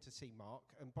just been to see Mark.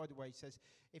 And by the way, he says,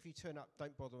 if you turn up,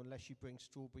 don't bother unless you bring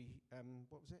strawberry,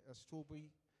 what was it? A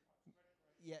strawberry?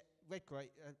 Yeah, red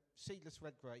grape, seedless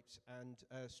red grapes and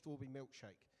strawberry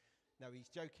milkshake. No, he's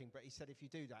joking, but he said if you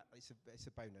do that, it's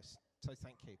a bonus. So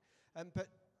thank you. But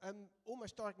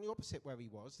almost diagonally opposite where he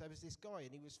was, there was this guy,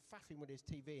 and he was faffing with his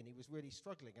TV, and he was really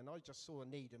struggling. And I just saw a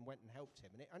need and went and helped him.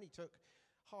 And it only took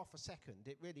half a second.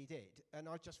 It really did. And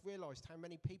I just realised how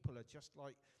many people are just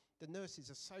like, the nurses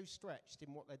are so stretched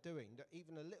in what they're doing that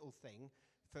even a little thing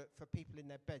for people in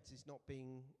their beds is not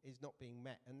being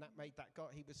met. And that made that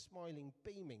guy, he was smiling,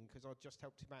 beaming, because I just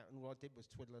helped him out, and all I did was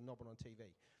twiddle a knob on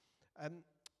TV.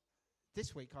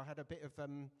 This week I had a bit of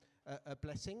a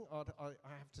blessing, I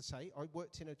have to say. I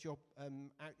worked in a job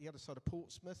out the other side of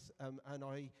Portsmouth, and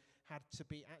I had to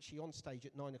be actually on stage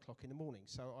at 9 o'clock in the morning.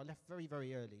 So I left very,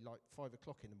 very early, like 5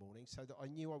 o'clock in the morning, so that I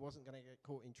knew I wasn't going to get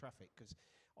caught in traffic, because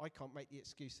I can't make the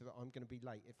excuse that I'm going to be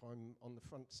late if I'm on the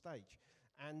front stage.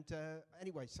 And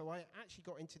anyway, so I actually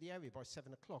got into the area by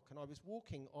 7 o'clock, and I was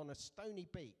walking on a stony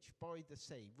beach by the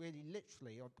sea, really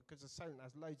literally, because the Solent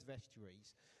has loads of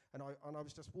estuaries. And I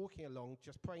was just walking along,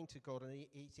 just praying to God and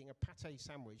eating a pate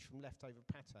sandwich from leftover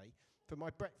pate for my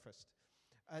breakfast.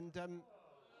 And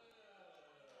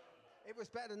it was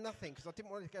better than nothing, because I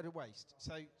didn't want it to go to waste.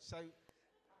 So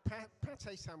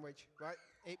pate sandwich, right,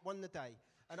 it won the day.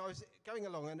 And I was going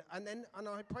along, and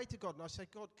I prayed to God, and I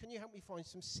said, God, can you help me find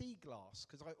some sea glass?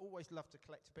 Because I always love to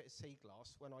collect a bit of sea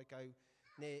glass when I go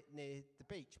near the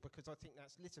beach, because I think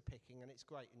that's litter picking, and it's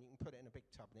great, and you can put it in a big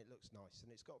tub, and it looks nice,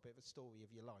 and it's got a bit of a story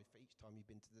of your life for each time you've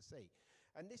been to the sea.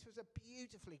 And this was a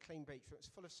beautifully clean beach, but it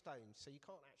was full of stones, so you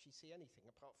can't actually see anything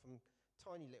apart from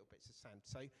tiny little bits of sand.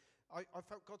 So I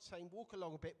felt God saying, walk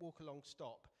along a bit, walk along,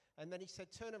 stop. And then he said,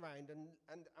 turn around and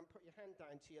put your hand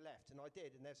down to your left. And I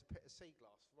did, and there's a bit of sea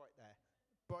glass right there.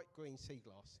 Bright green sea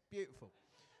glass. Beautiful.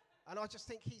 And I just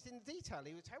think he's in the detail.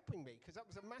 He was helping me, because that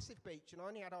was a massive beach, and I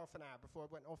only had half an hour before I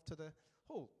went off to the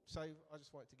hall. So I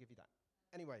just wanted to give you that.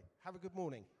 Anyway, have a good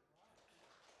morning.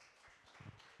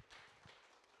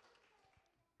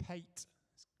 Pate.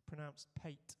 It's pronounced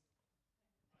pate.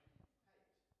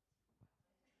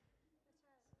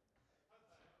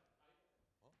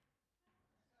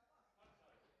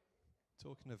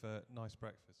 Talking of a nice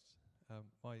breakfast,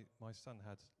 my son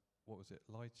had, what was it,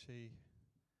 lychee?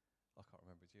 I can't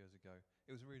remember, it's years ago.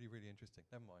 It was really, really interesting.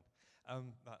 Never mind.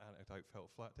 That anecdote felt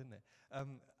flat, didn't it?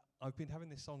 I've been having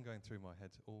this song going through my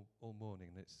head all morning,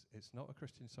 and it's not a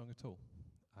Christian song at all.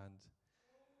 And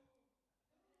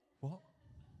what?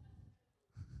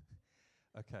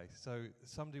 Okay, so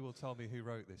somebody will tell me who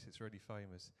wrote this. It's really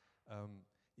famous.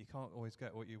 You can't always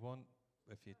get what you want.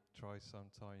 If you try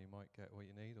sometime, you might get what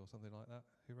you need, or something like that.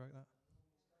 Who wrote that?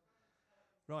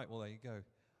 Right, well, there you go.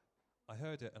 I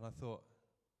heard it and I thought,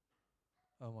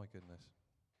 oh my goodness.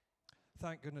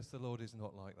 Thank goodness the Lord is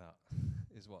not like that,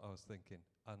 is what I was thinking.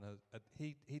 And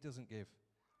he doesn't give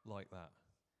like that.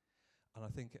 And I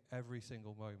think every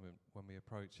single moment when we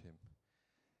approach him,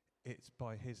 it's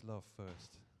by his love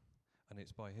first, and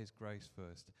it's by his grace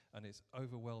first, and it's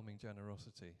overwhelming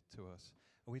generosity to us.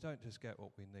 And we don't just get what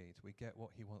we need, we get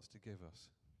what he wants to give us,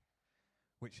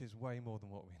 which is way more than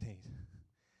what we need.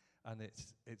 And it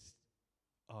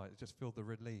just feel the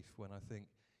relief when I think,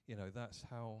 that's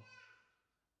how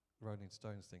Rolling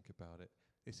Stones think about it.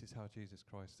 This is how Jesus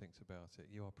Christ thinks about it.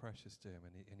 You are precious to him,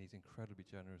 and he's incredibly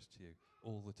generous to you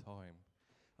all the time.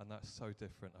 And that's so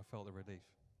different. I felt the relief.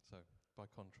 So, by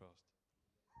contrast.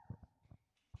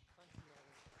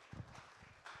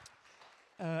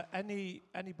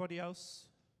 Anybody else?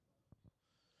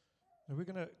 No, we're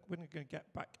gonna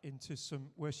get back into some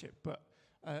worship, but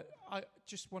I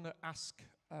just want to ask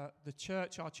our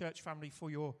church family, for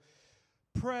your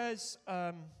prayers.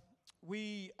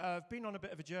 We have been on a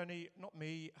bit of a journey. Not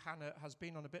me, Hannah has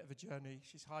been on a bit of a journey.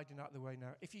 She's hiding out of the way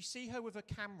now. If you see her with a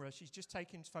camera, she's just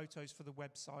taking photos for the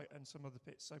website and some other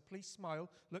bits. So please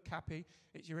smile, look happy.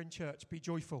 You're in church, be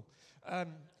joyful.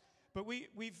 But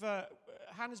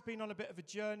Hannah's been on a bit of a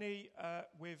journey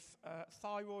with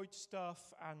thyroid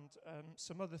stuff and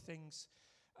some other things,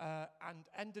 and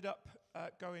ended up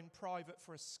going private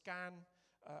for a scan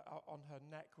on her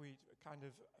neck. We kind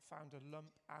of found a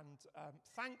lump, and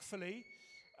thankfully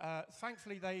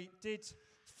they did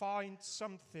find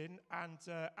something, and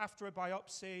after a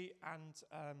biopsy, and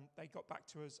they got back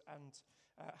to us, and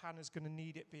Hannah's going to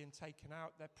need it being taken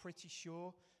out. They're pretty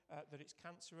sure that it's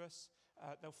cancerous.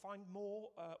 They'll find more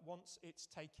once it's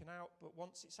taken out, but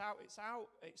once it's out, it's out.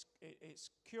 It's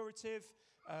curative,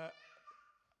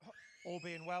 all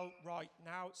being well right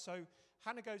now. So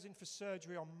Hannah goes in for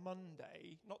surgery on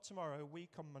Monday, not tomorrow, a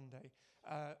week on Monday,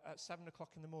 at 7 o'clock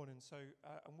in the morning. So,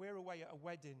 and we're away at a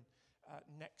wedding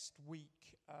next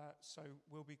week, so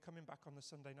we'll be coming back on the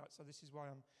Sunday night. So this is why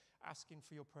I'm asking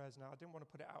for your prayers now. I didn't want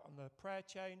to put it out on the prayer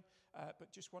chain,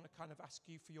 but just want to kind of ask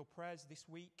you for your prayers this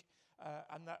week.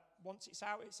 And that once it's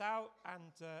out,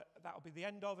 and that'll be the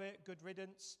end of it. Good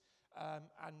riddance.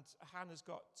 And Hannah's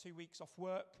got 2 weeks off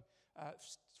work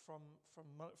from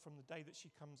the day that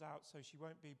she comes out, so she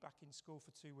won't be back in school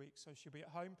for 2 weeks. So she'll be at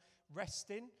home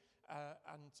resting,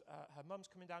 and her mum's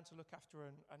coming down to look after her,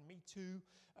 and me too.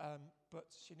 But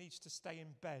she needs to stay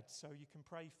in bed, so you can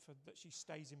pray for that she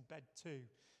stays in bed too,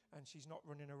 and she's not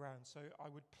running around. So I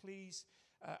would please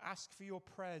ask for your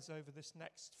prayers over this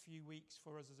next few weeks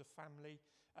for us as a family.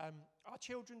 Our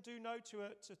children do know to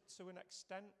an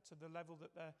extent, to the level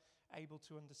that they're able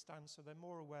to understand, so they're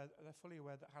fully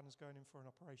aware that Hannah's going in for an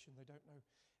operation. They don't know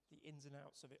the ins and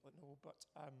outs of it and all, but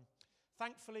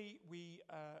thankfully we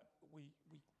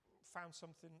found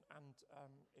something, and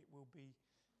it will be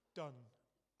done.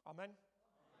 Amen?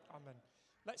 Amen.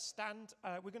 Let's stand.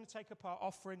 We're going to take up our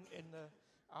offering in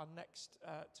our next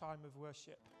time of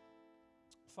worship.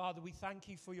 Father, we thank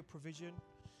you for your provision.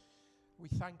 We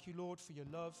thank you, Lord, for your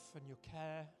love and your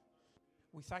care.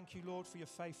 We thank you, Lord, for your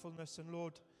faithfulness. And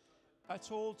Lord,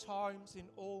 at all times, in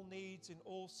all needs, in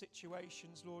all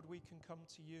situations, Lord, we can come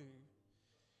to you.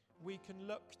 We can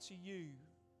look to you.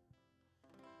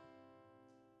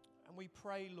 And we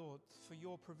pray, Lord, for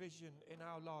your provision in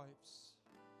our lives.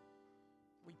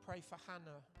 We pray for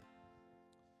Hannah,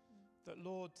 that,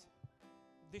 Lord,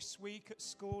 this week at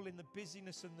school, in the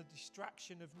busyness and the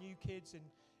distraction of new kids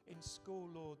in school,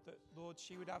 Lord, that, Lord,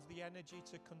 she would have the energy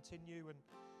to continue. And,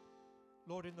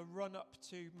 Lord, in the run-up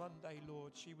to Monday,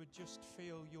 Lord, she would just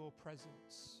feel your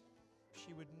presence.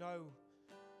 She would know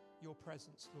your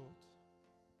presence, Lord.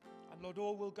 And, Lord,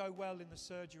 all will go well in the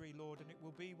surgery, Lord, and it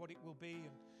will be what it will be.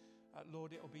 And,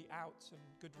 Lord, it will be out, and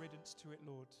good riddance to it,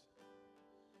 Lord.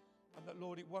 And that,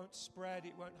 Lord, it won't spread,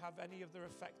 it won't have any other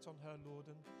effect on her, Lord.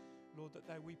 And, Lord,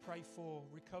 that we pray for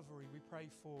recovery. We pray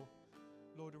for,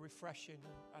 Lord, a refreshing.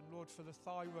 And Lord, for the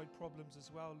thyroid problems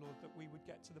as well, Lord, that we would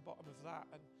get to the bottom of that.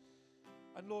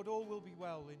 And Lord, all will be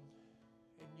well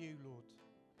in you, Lord.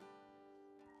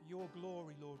 For your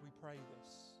glory, Lord, we pray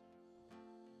this.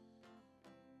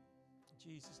 In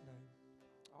Jesus' name,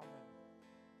 amen.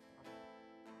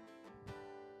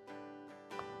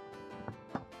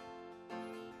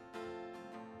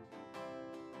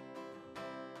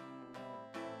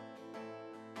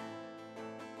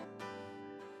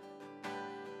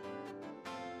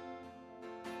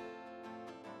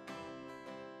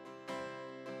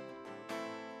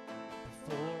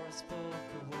 Before I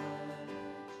spoke a word,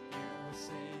 you were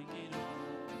singing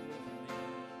over me.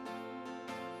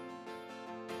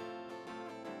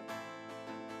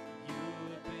 You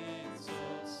have been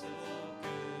so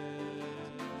good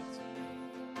to me.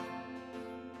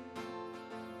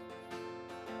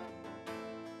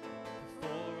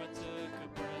 Before I took a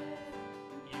breath,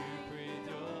 you breathed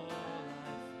your life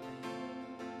in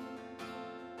me.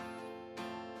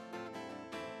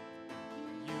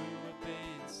 You have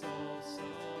been so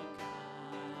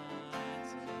kind.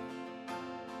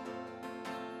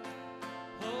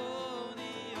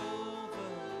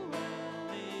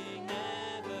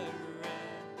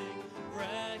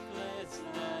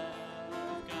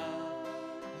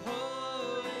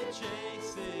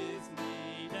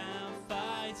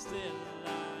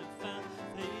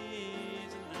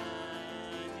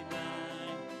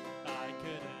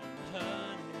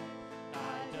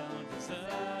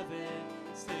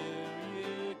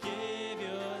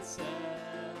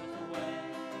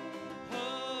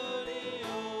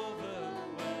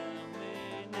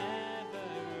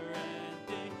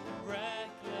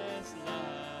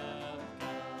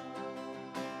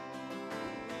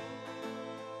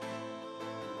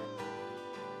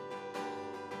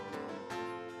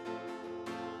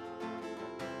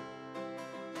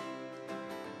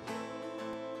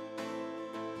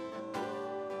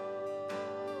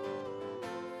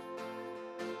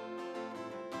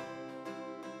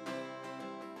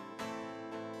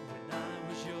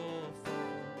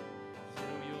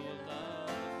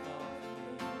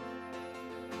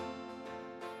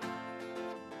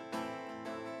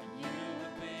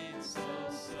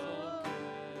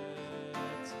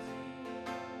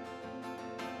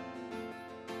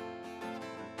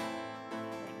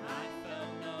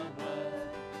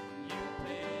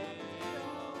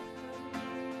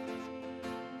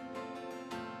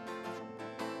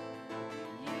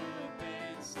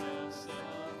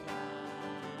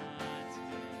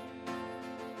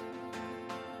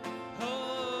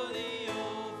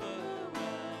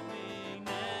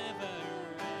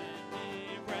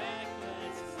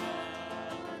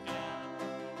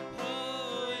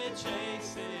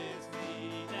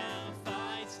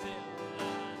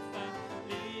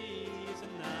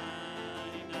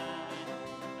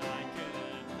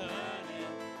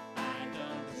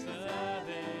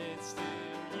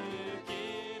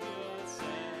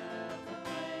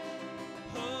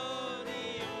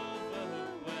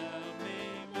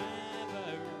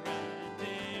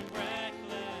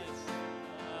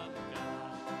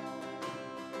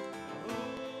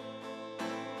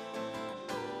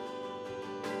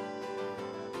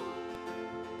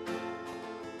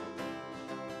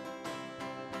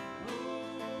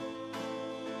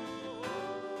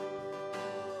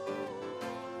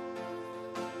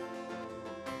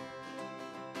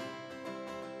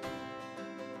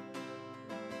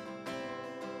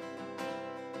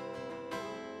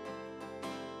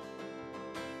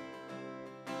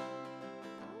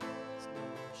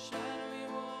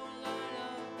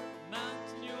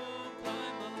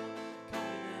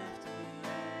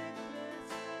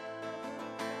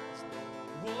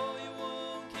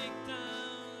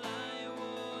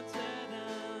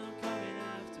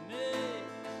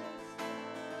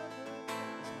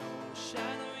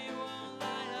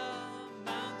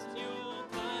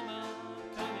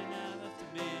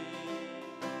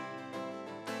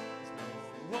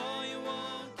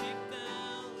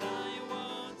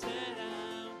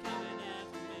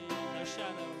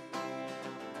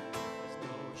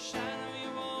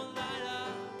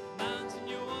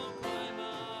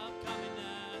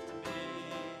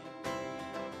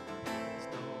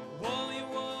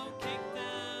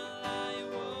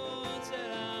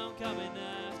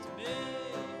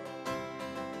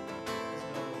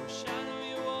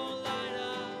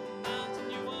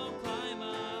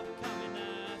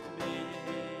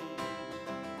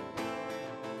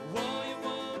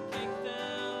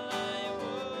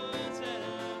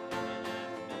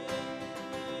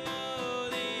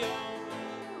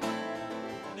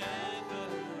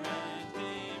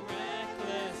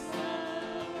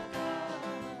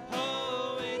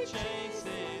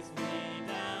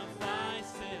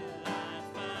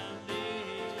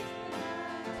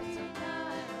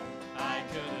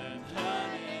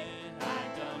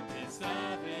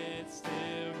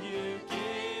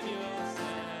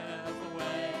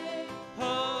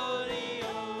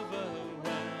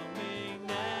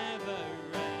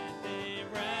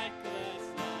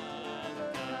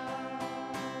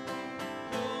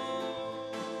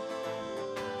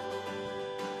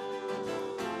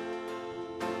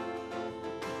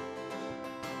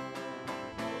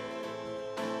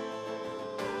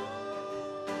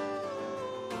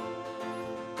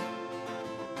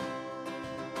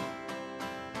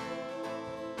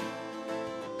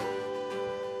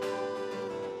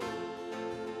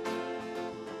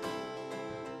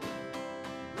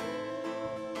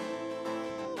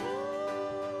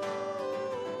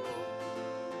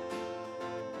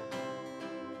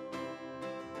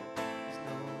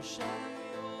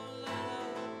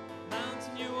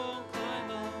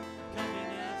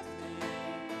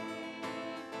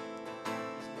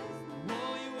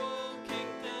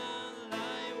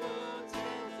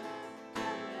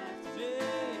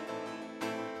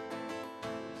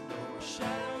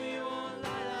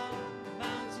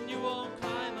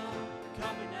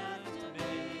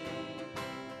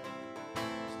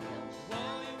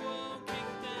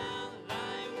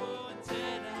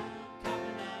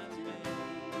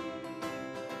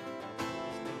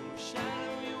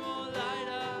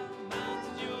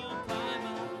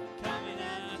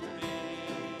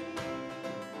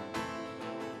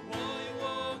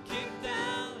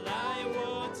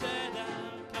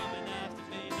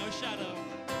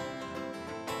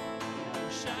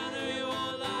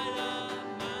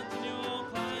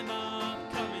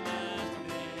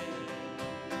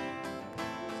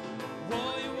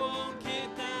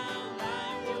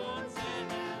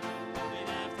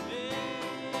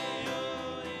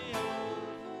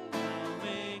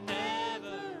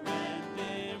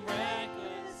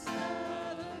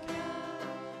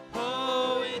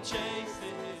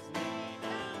 chases me,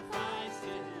 now fights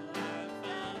till I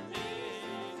found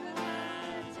his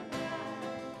hand.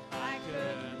 I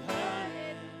couldn't hurt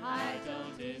it, I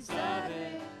don't deserve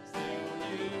it, still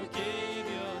you give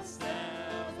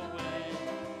yourself away.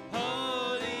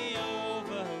 Holy,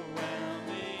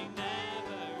 overwhelming,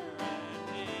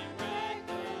 never-ending,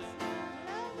 reckless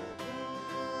love of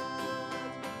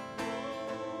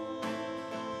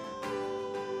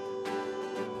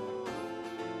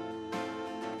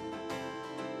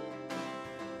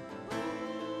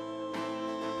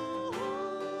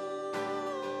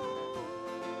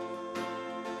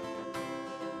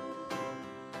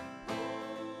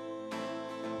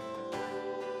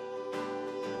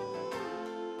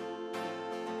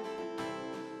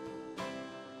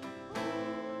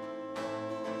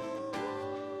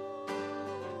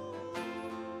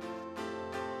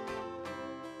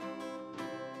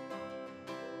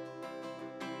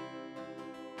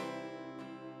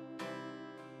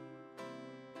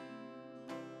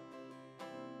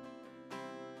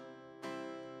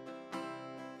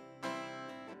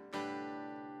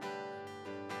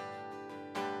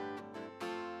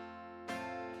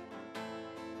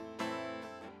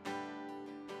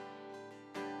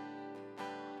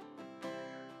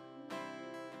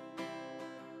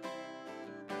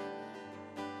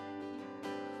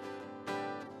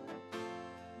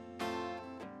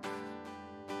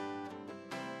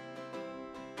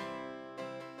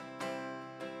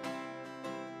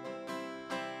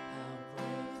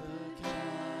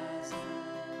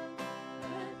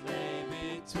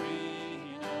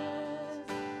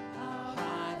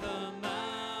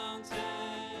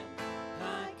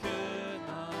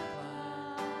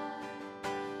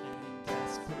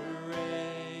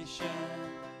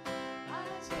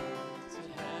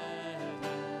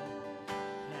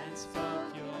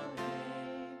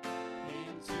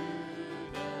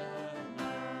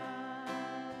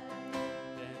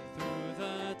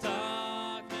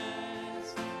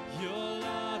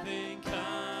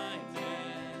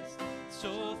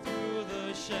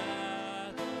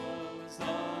shadows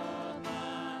of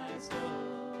my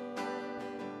soul.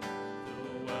 The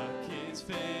work is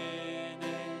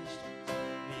finished,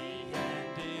 the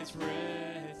end is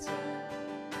written.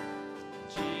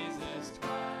 Jesus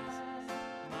Christ,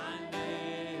 my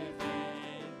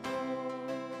living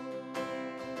hope.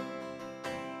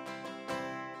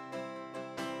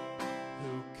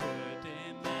 Who could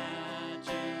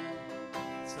imagine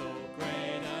so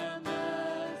great a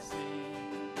mercy?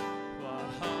 What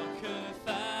heart could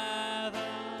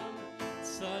fathom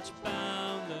such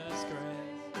boundless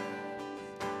grace?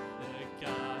 The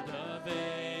God of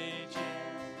ages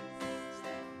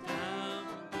stepped down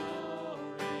from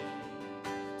glory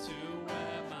to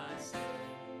wear my sin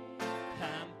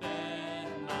and bear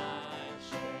my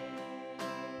shame.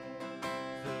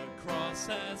 The cross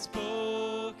has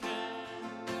spoken,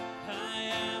 I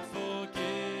am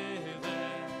forgiven.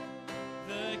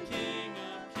 The King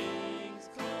of Kings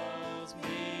calls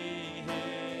me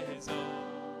his own.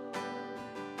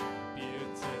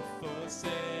 Beautiful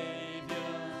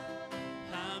Savior,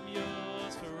 I'm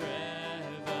yours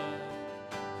forever.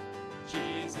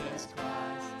 Jesus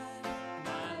Christ,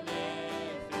 my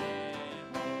living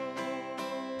hope.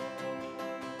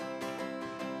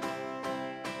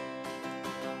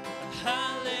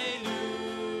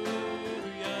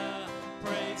 Hallelujah,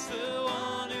 praise the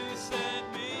one who set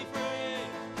me free.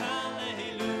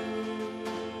 Hallelujah,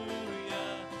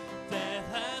 death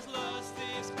has lost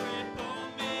its grip on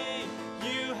me.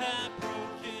 You have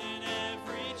broken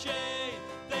every chain.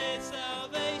 There's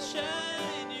salvation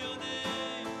in your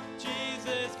name,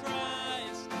 Jesus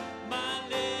Christ, my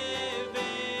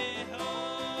living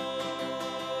hope.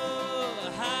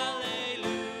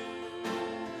 Hallelujah,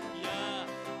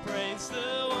 praise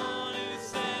the one who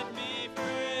set me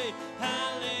free.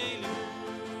 Hallelujah,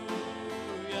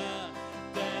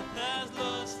 death has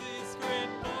lost its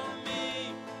grip on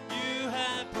me. You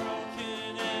have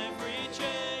broken every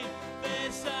chain.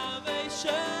 There's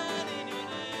salvation in your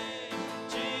name,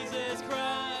 Jesus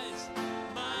Christ,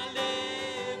 my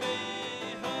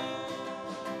living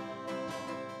hope.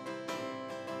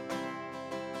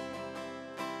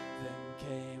 Then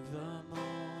came the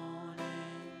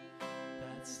morning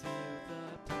that sealed the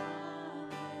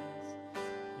promise.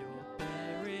 Your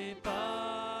buried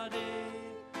body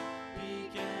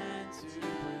began to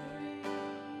breathe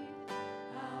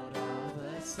out of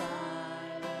the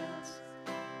silence.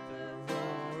 The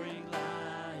roaring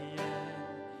lion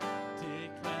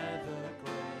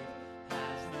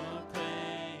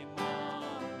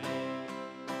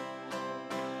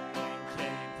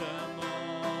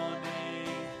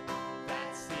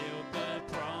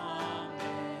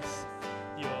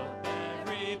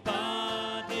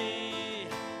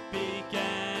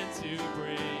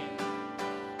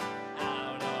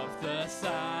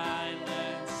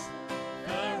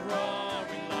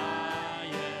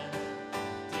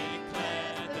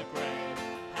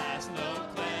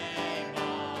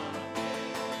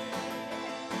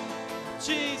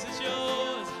Jesus,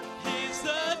 yours is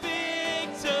the victory.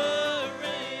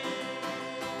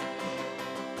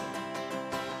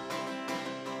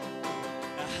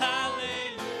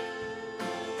 Hallelujah,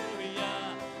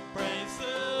 praise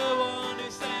the one who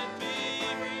set me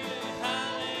free.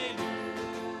 Hallelujah,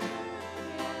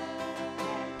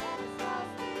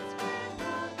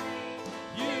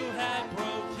 you have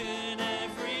broken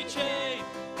every chain.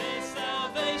 There's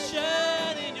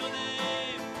salvation in your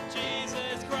name,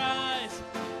 Jesus Christ,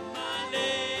 my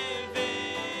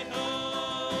living hope.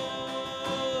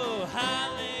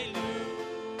 Hallelujah,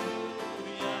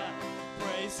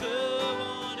 praise the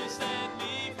one who set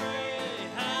me free.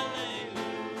 Hallelujah,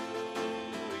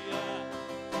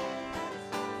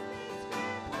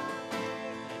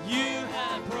 you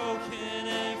have broken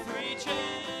every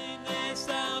chain. There's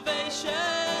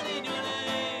salvation in your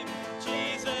name,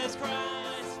 Jesus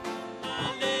Christ,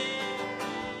 my living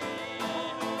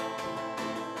hope.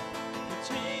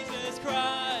 Jesus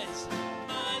Christ,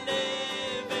 my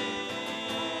living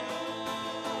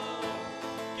hope.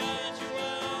 God, you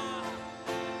are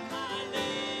my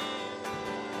living.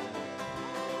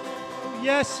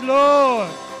 Yes,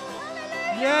 Lord.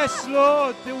 Yes,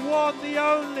 Lord, the one, the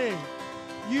only.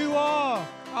 You are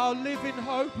our living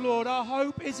hope, Lord. Our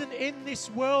hope isn't in this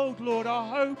world, Lord. Our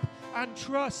hope and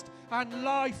trust and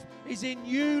life is in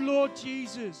you, Lord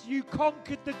Jesus. You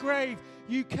conquered the grave.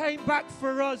 You came back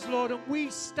for us, Lord, and we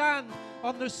stand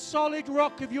on the solid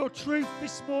rock of your truth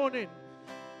this morning.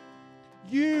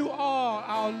 You are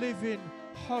our living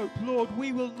hope, Lord.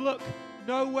 We will look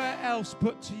nowhere else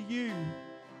but to you.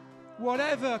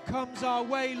 Whatever comes our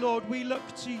way, Lord, we look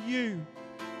to you.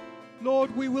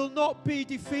 Lord, we will not be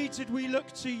defeated. We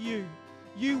look to you.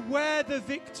 You wear the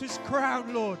victor's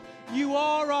crown, Lord. You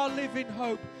are our living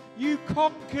hope. You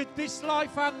conquered this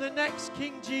life and the next,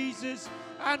 King Jesus,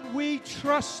 and we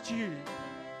trust you.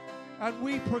 And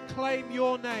we proclaim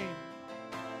your name.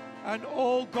 And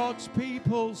all God's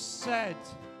people said,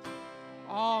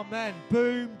 Amen.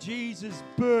 Boom, Jesus,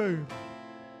 boom.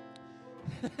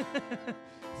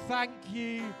 Thank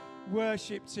you,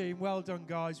 worship team. Well done,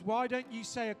 guys. Why don't you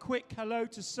say a quick hello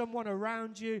to someone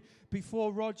around you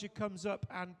before Roger comes up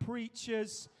and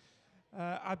preaches?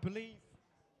 I believe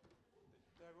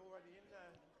they're already in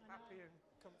there, happy and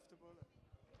comfortable.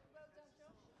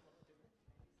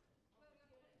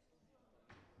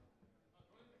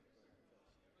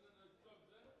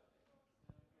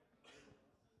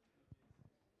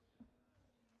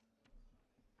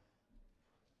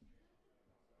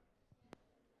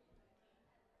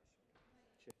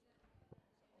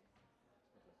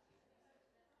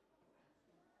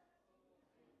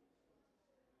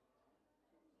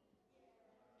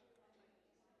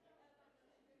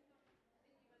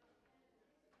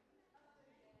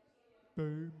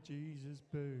 Boom, Jesus,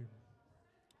 boom.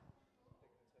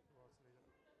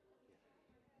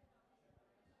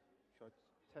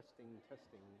 Testing.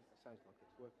 Sounds like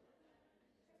it's working.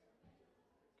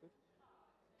 Good.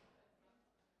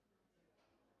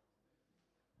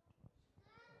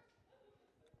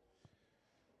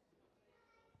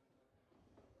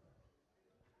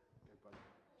 Go, buddy.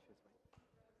 Cheers, mate.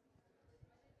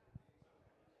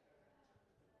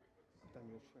 Done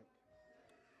your trick.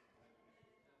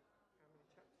 How many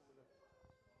chapters are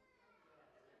there?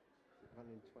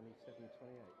 Running 27,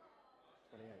 28.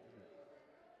 28, isn't it?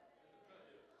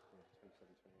 Yeah,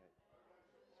 27, 28.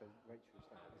 So Rachel's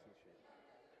that, isn't she?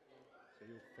 So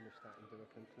you'll finish that and do a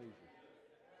conclusion.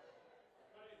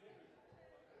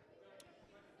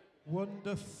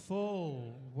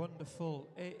 Wonderful,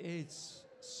 wonderful. It is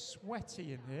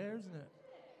sweaty in here, isn't it?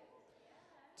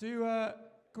 Do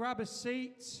grab a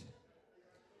seat.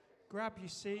 Grab your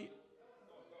seat.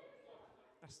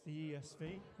 That's the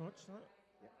ESV. Watch that.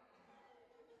 Yeah.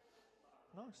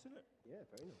 Nice, isn't it? Yeah,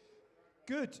 very nice.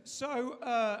 Good. So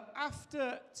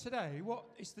after today, what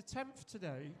is the 10th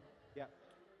today? Yeah.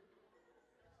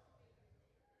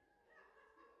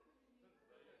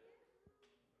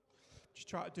 Just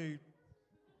try to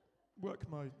work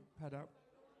my head out.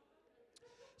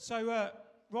 So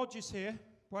Roger's here.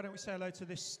 Why don't we say hello to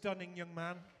this stunning young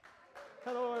man?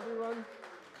 Hello, everyone.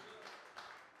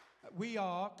 We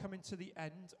are coming to the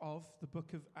end of the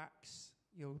book of Acts.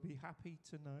 You'll be happy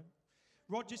to know.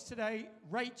 Roger's today.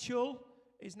 Rachel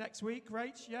is next week.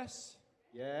 Rach, yes?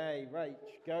 Yay, Rach.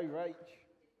 Go, Rach.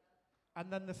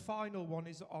 And then the final one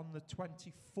is on the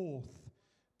 24th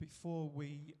before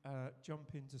we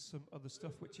jump into some other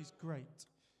stuff, which is great.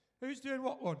 Who's doing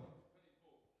what one?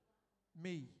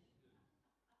 Me.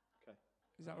 Okay.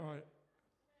 Is that right?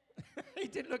 He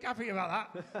didn't look happy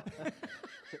about that.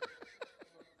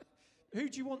 Who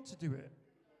do you want to do it?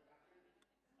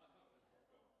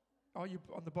 Oh, you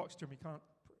on the box drum, you can't.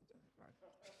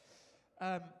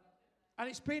 Right. And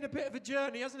it's been a bit of a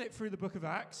journey, hasn't it, through the book of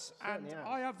Acts? Certainly And has.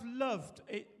 I have loved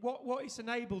it. What it's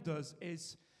enabled us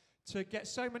is to get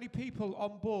so many people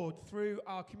on board through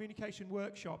our communication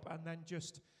workshop and then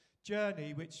just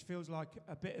journey, which feels like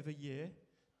a bit of a year,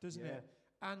 doesn't it?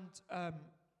 And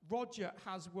Roger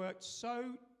has worked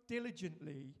so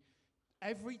diligently.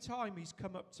 Every time he's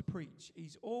come up to preach,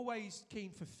 he's always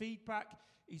keen for feedback.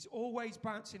 He's always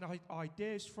bouncing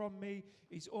ideas from me.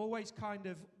 He's always kind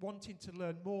of wanting to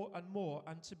learn more and more.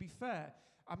 And to be fair,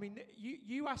 I mean,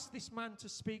 you ask this man to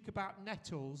speak about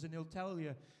nettles and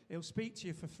he'll speak to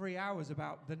you for 3 hours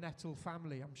about the nettle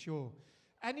family, I'm sure.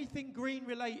 Anything green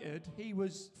related, he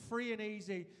was free and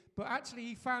easy. But actually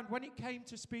he found when it came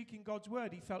to speaking God's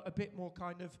word, he felt a bit more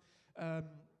kind of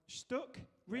stuck,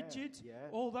 rigid,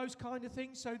 all those kind of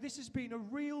things. So this has been a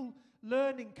real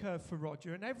learning curve for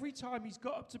Roger. And every time he's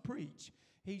got up to preach,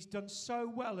 he's done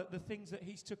so well at the things that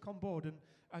he's took on board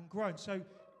and grown. So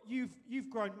you've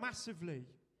grown massively.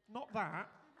 Not that,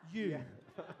 you.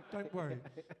 Yeah. Don't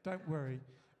worry.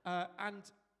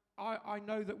 And I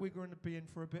know that we're going to be in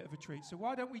for a bit of a treat. So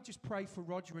why don't we just pray for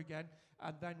Roger again,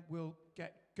 and then we'll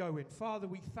get going. Father,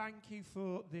 we thank you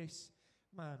for this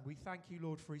man. We thank you,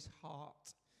 Lord, for his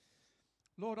heart.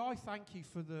 Lord, I thank you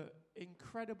for the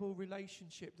incredible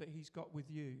relationship that he's got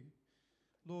with you.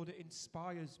 Lord, it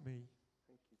inspires me.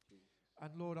 Thank you, Jesus.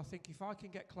 And Lord, I think if I can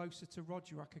get closer to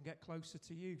Roger, I can get closer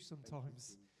to you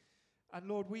sometimes. You, And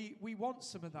Lord, we want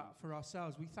some of that for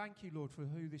ourselves. We thank you, Lord, for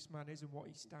who this man is and what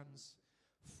he stands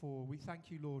for. We thank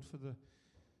you, Lord, for the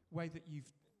way that you've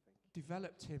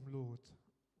developed him, Lord,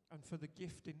 and for the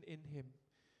gift in him.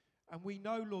 And we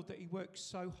know, Lord, that he works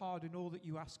so hard in all that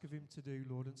you ask of him to do,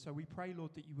 Lord. And so we pray,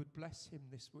 Lord, that you would bless him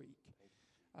this week.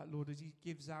 Lord, as he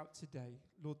gives out today,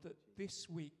 Lord, that this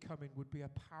week coming would be a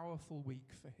powerful week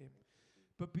for him.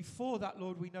 But before that,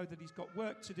 Lord, we know that he's got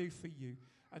work to do for you.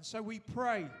 And so we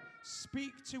pray,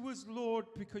 speak to us, Lord,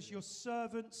 because your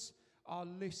servants are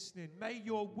listening. May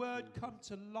your word come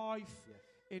to life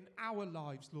in our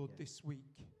lives, Lord, this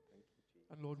week.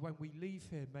 And Lord, when we leave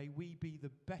here, may we be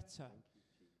the better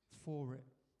for it.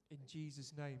 In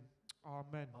Jesus' name,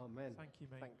 amen. Amen. Thank you,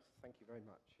 mate. Thank you very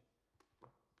much.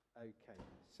 Okay,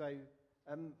 so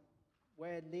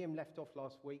where Liam left off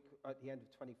last week at the end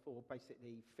of 24,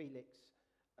 basically Felix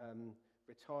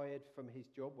retired from his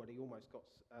job. Well, he almost got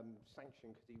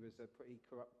sanctioned because he was a pretty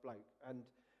corrupt bloke. And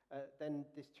then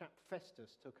this chap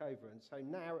Festus took over. And so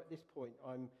now at this point,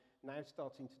 I'm now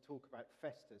starting to talk about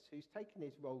Festus, who's taken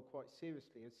his role quite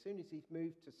seriously. As soon as he's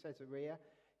moved to Caesarea,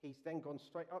 he's then gone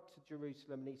straight up to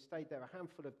Jerusalem, and he stayed there a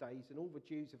handful of days, and all the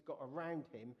Jews have got around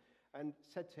him and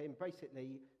said to him,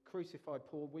 basically, crucify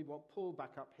Paul. We want Paul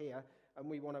back up here, and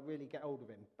we want to really get hold of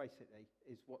him, basically,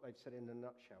 is what they've said in a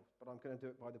nutshell. But I'm going to do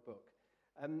it by the book.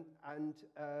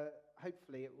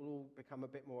 Hopefully it will all become a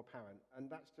bit more apparent. And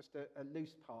that's just a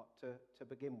loose part to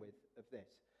begin with of this.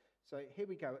 So here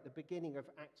we go at the beginning of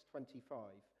Acts 25.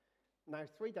 Now,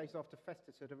 3 days after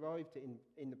Festus had arrived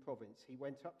in the province, he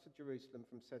went up to Jerusalem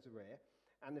from Caesarea,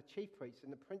 and the chief priests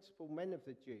and the principal men of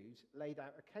the Jews laid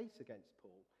out a case against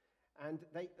Paul. And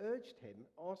they urged him,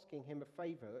 asking him a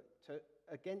favour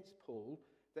against Paul,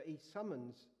 that he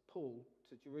summons Paul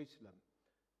to Jerusalem,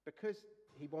 because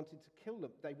he wanted to kill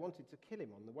them. They wanted to kill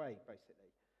him on the way, basically.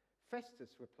 Festus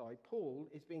replied, Paul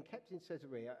is being kept in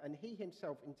Caesarea, and he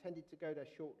himself intended to go there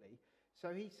shortly.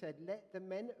 So he said, let the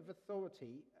men of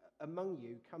authority among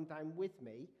you come down with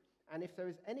me, and if there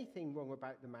is anything wrong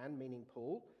about the man, meaning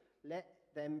Paul, let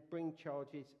them bring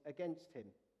charges against him.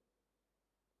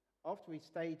 After he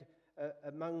stayed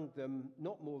among them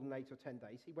not more than 8 or 10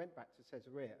 days, he went back to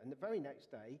Caesarea, and the very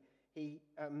next day he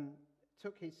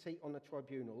took his seat on the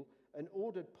tribunal and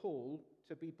ordered Paul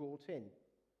to be brought in.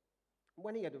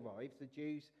 When he had arrived, the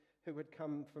Jews who had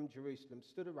come from Jerusalem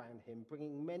stood around him,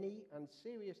 bringing many and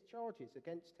serious charges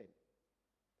against him.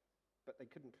 But they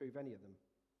couldn't prove any of them.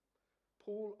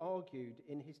 Paul argued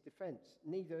in his defense,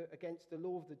 neither against the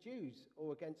law of the Jews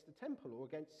or against the temple or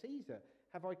against Caesar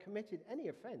have I committed any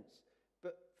offense.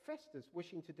 But Festus,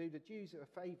 wishing to do the Jews a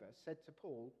favor, said to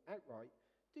Paul outright,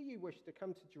 do you wish to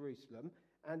come to Jerusalem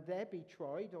and there be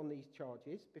tried on these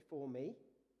charges before me?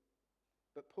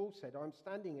 But Paul said, I'm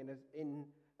standing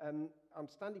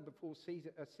before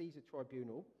a Caesar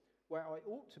tribunal where I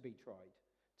ought to be tried.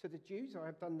 To the Jews I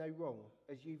have done no wrong,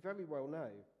 as you very well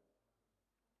know.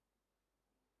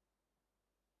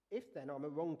 If then I'm a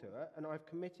wrongdoer and I have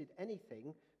committed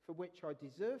anything for which I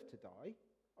deserve to die,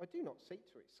 I do not seek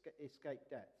to escape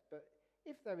death. But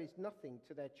if there is nothing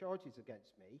to their charges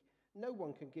against me, no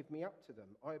one can give me up to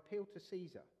them. I appeal to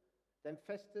Caesar. Then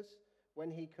Festus,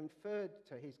 when he conferred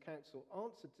to his council,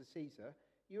 answered to Caesar,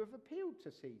 "You have appealed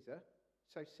to Caesar,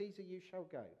 so Caesar you shall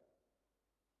go."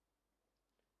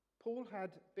 Paul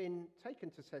had been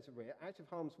taken to Caesarea out of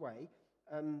harm's way.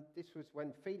 This was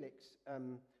when Felix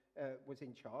was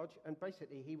in charge, and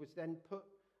basically he was then put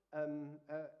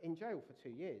in jail for 2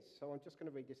 years. So I'm just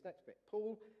going to read this next bit.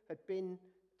 Paul had been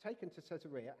taken to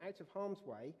Caesarea out of harm's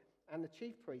way, and the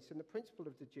chief priests and the principal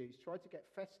of the Jews tried to get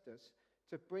Festus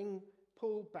to bring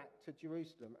Paul back to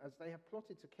Jerusalem, as they had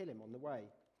plotted to kill him on the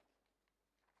way.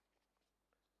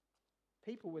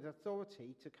 People with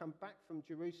authority to come back from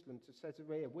Jerusalem to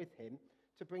Caesarea with him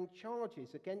to bring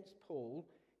charges against Paul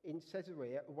in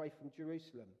Caesarea away from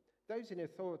Jerusalem. Those in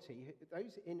authority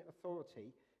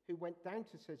who went down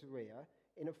to Caesarea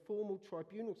in a formal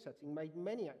tribunal setting made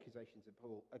many accusations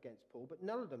against Paul, but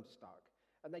none of them stuck,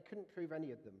 and they couldn't prove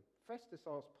any of them. Festus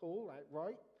asked Paul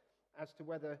outright as to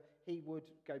whether he would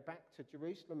go back to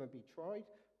Jerusalem and be tried.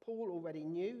 Paul already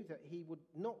knew that he would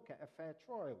not get a fair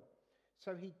trial,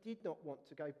 so he did not want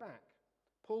to go back.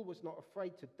 Paul was not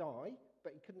afraid to die,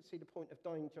 but he couldn't see the point of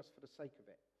dying just for the sake of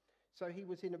it. So he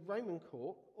was in a Roman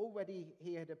court. Already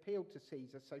he had appealed to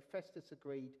Caesar, so Festus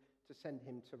agreed to send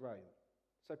him to Rome.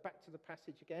 So back to the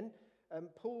passage again.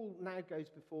 Paul now goes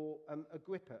before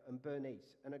Agrippa and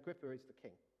Bernice, and Agrippa is the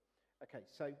king. Okay,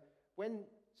 so when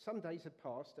some days had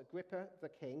passed, Agrippa the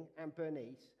king and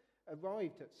Bernice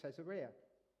arrived at Caesarea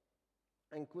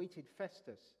and greeted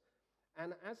Festus.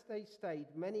 And as they stayed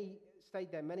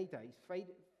there many days,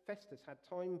 Festus had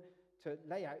time to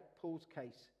lay out Paul's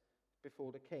case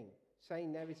before the king,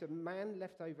 saying, "There is a man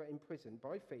left over in prison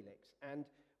by Felix, and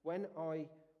when I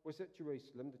was at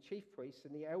Jerusalem, the chief priests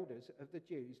and the elders of the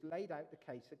Jews laid out the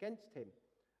case against him,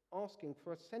 asking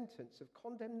for a sentence of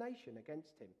condemnation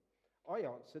against him. I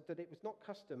answered that it was not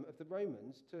custom of the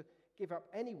Romans to give up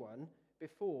anyone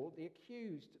before the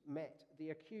accused met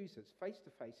the accusers face to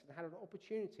face and had an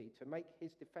opportunity to make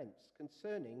his defense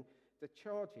concerning the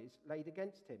charges laid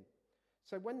against him.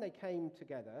 So when they came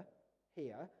together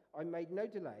here, I made no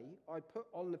delay. I put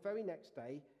on the very next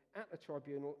day at the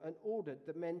tribunal and ordered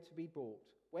the men to be brought.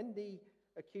 When the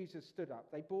accusers stood up,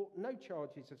 they brought no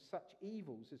charges of such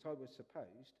evils as I was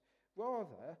supposed.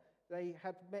 Rather, they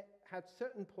had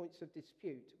certain points of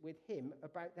dispute with him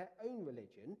about their own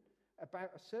religion,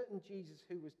 about a certain Jesus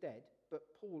who was dead,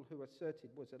 but Paul who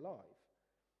asserted was alive.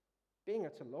 Being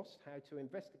at a loss how to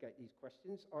investigate these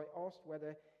questions, I asked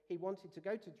whether he wanted to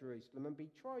go to Jerusalem and be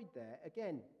tried there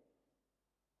again.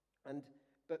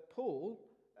 But Paul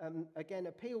again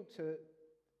appealed to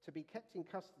be kept in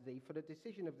custody for the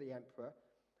decision of the emperor.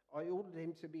 I ordered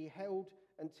him to be held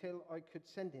until I could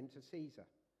send him to Caesar.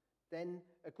 Then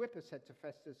Agrippa said to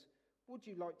Festus, "Would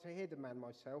you like to hear the man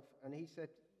myself?" And he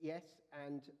said, "Yes,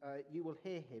 and you will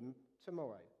hear him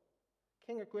tomorrow."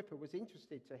 King Agrippa was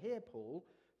interested to hear Paul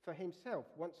for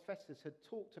himself once Festus had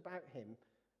talked to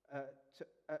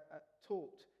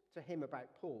him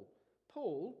about Paul.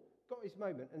 Paul got his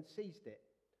moment and seized it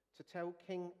to tell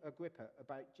King Agrippa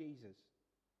about Jesus.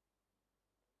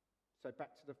 So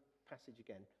back to the passage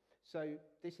again. So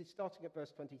this is starting at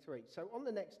verse 23. So on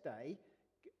the next day,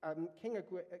 King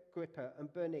Agrippa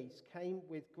and Bernice came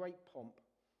with great pomp,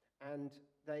 and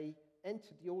they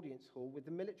entered the audience hall with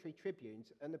the military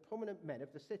tribunes and the prominent men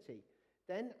of the city.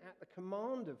 Then, at the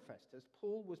command of Festus,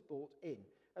 Paul was brought in.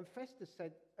 And Festus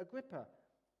said,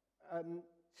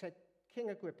 King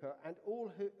Agrippa, and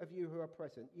all of you who are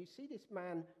present, you see this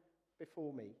man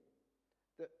before me,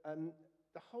 that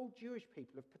the whole Jewish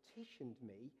people have petitioned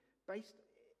me, based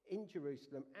in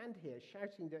Jerusalem and here,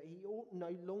 shouting that he ought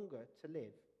no longer to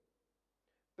live.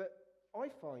 But I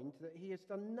find that he has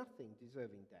done nothing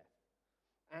deserving death.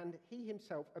 And he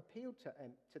himself appealed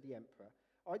to the emperor.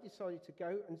 I decided to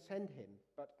go and send him,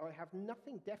 but I have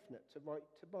nothing definite to write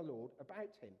to my lord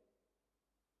about him.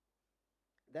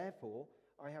 Therefore,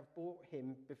 I have brought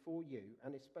him before you,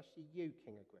 and especially you,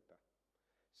 King Agrippa,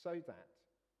 so that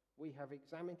we have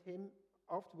examined him.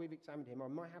 After we've examined him, I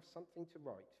might have something to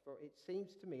write, for it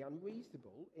seems to me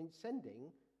unreasonable in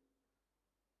sending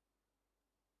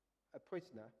a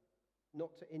prisoner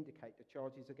not to indicate the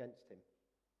charges against him.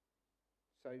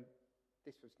 So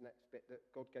this was the next bit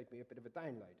that God gave me a bit of a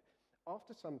download.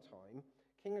 After some time,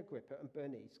 King Agrippa and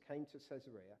Bernice came to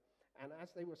Caesarea, and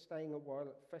as they were staying a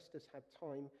while, Festus had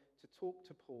time to talk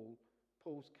to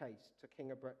Paul's case to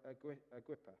King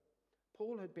Agrippa.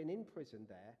 Paul had been in prison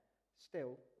there,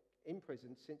 still in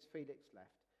prison since Felix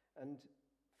left, and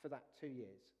for that 2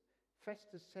 years.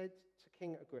 Festus said to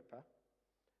King Agrippa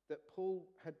that Paul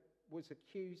was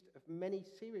accused of many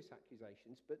serious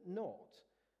accusations, but not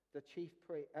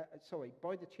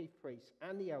by the chief priests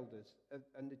and the elders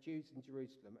and the Jews in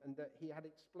Jerusalem, and that he had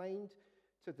explained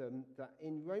to them that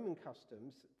in Roman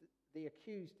customs, the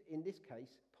accused, in this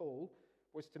case, Paul,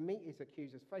 was to meet his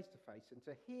accusers face to face and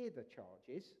to hear the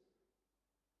charges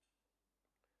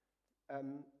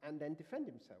and then defend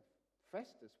himself.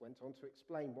 Festus went on to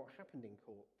explain what happened in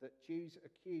court, that Jews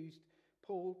accused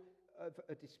Paul of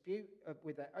a dispute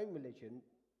with their own religion,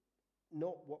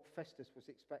 not what Festus was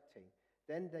expecting.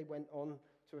 Then they went on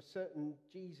to a certain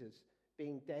Jesus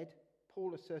being dead.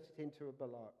 Paul asserted him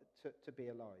to be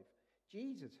alive.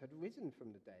 Jesus had risen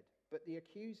from the dead, but the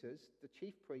accusers, the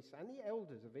chief priests and the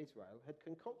elders of Israel, had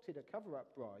concocted a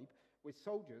cover-up bribe with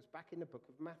soldiers back in the book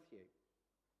of Matthew.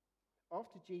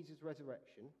 After Jesus'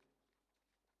 resurrection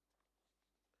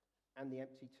and the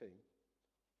empty tomb,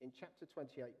 in chapter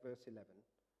 28, verse 11,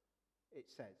 it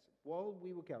says, "While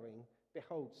we were going,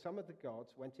 behold, some of the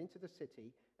guards went into the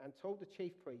city and told the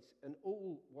chief priests and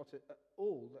all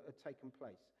that had taken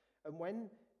place. And when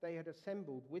they had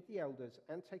assembled with the elders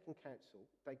and taken counsel,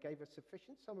 they gave a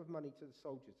sufficient sum of money to the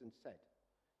soldiers and said,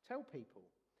 'Tell people,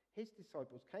 his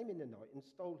disciples came in the night and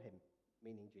stole him,'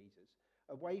 meaning Jesus,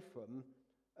 away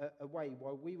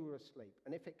while we were asleep.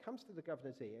 And if it comes to the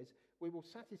governor's ears, we will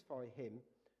satisfy him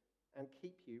and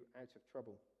keep you out of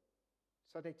trouble.'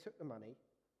 So they took the money,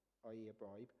 i.e. a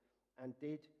bribe, and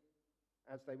did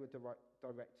as they were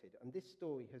directed. And this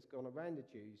story has gone around the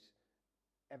Jews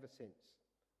ever since.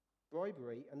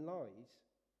 Bribery and lies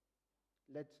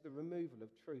led to the removal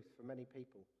of truth for many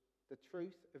people. The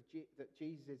truth of that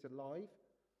Jesus is alive,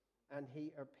 and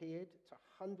he appeared to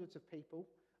hundreds of people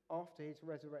after his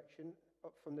resurrection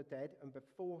up from the dead and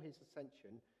before his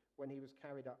ascension when he was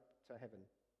carried up to heaven.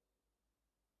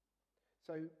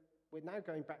 So we're now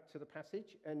going back to the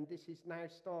passage, and this is now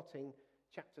starting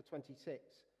chapter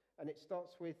 26. And it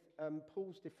starts with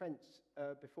Paul's defense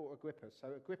before Agrippa.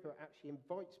 So Agrippa actually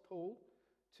invites Paul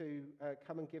to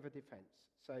come and give a defense.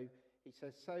 So he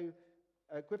says, "So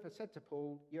Agrippa said to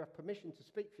Paul, 'You have permission to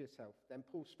speak for yourself.' Then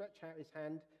Paul stretched out his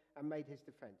hand and made his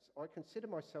defense. 'I consider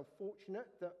myself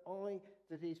fortunate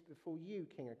that is before you,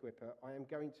 King Agrippa, I am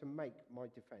going to make my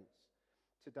defense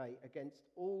today against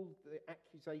all the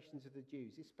accusations of the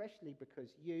Jews, especially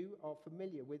because you are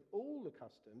familiar with all the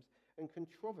customs and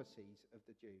controversies of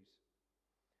the Jews.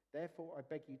 Therefore, I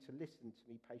beg you to listen to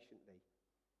me patiently.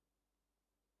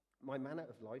 My manner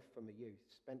of life from a youth,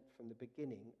 spent from the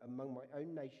beginning among my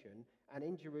own nation and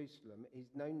in Jerusalem,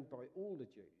 is known by all the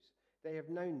Jews. They have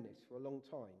known this for a long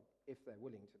time, if they're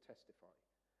willing to testify.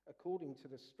 According to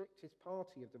the strictest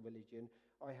party of the religion,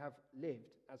 I have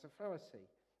lived as a Pharisee.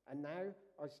 And now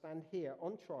I stand here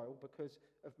on trial because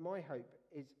of my hope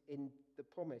is in the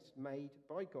promise made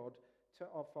by God to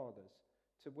our fathers,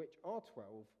 to which our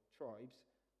 12 tribes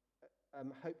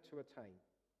hope to attain.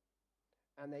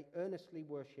 And they earnestly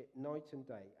worship night and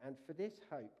day. And for this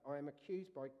hope I am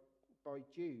accused by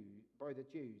the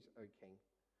Jews, O king.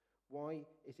 Why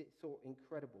is it thought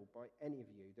incredible by any of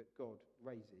you that God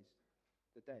raises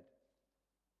the dead?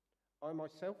 I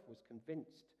myself was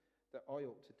convinced that I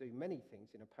ought to do many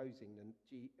things in opposing them."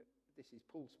 This is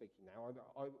Paul speaking now.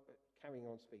 Carrying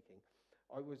on speaking.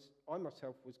 I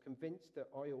myself was convinced that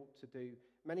I ought to do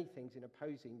many things in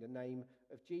opposing the name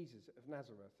of Jesus of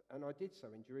Nazareth, and I did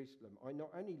so in Jerusalem. I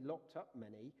not only locked up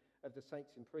many of the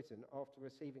saints in prison after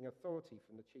receiving authority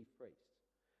from the chief priests,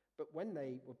 but when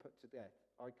they were put to death,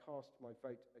 I cast my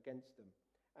vote against them,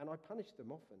 and I punished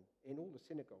them often in all the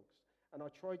synagogues, and I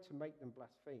tried to make them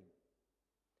blaspheme.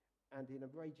 And in a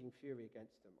raging fury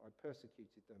against them, I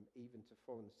persecuted them even to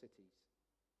foreign cities.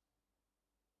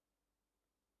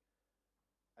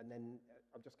 And then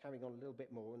I'm just carrying on a little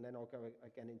bit more, and then I'll go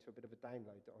again into a bit of a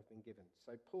download that I've been given.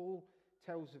 So Paul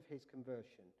tells of his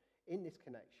conversion. In this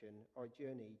connection, I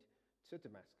journeyed to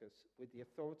Damascus with the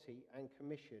authority and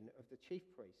commission of the chief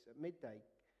priests. At midday,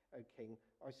 O king,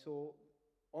 I saw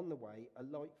on the way a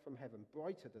light from heaven,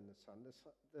 brighter than the sun,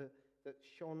 that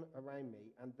shone around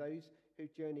me and those who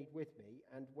journeyed with me.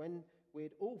 And when we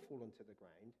had all fallen to the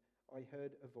ground, I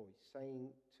heard a voice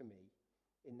saying to me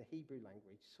in the Hebrew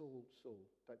language, "Saul, Saul,"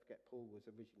 don't forget Paul was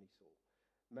originally Saul,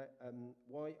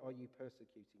 "why are you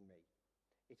persecuting me?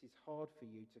 It is hard for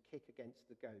you to kick against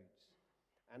the goads."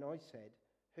 And I said,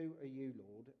 "Who are you,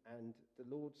 Lord?" And the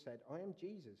Lord said, "I am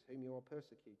Jesus, whom you are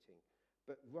persecuting.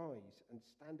 But rise and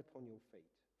stand upon your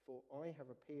feet, for I have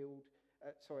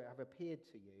appeared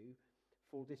to you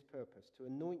for this purpose, to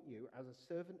anoint you as a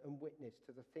servant and witness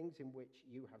to the things in which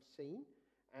you have seen,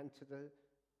 and to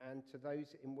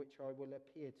those in which I will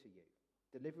appear to you,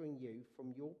 delivering you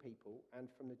from your people and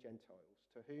from the Gentiles,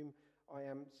 to whom I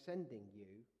am sending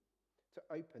you, to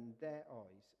open their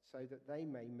eyes so that they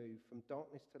may move from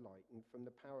darkness to light and from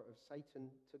the power of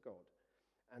Satan to God,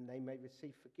 and they may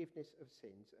receive forgiveness of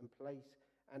sins and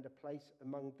a place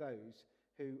among those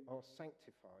who are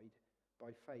sanctified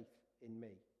by faith in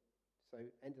me. So,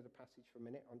 end of the passage for a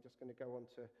minute. I'm just going to go on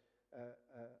to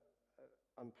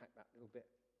unpack that a little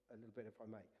bit, if I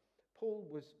may. Paul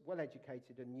was well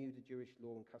educated and knew the Jewish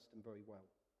law and custom very well.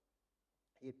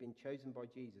 He had been chosen by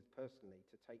Jesus personally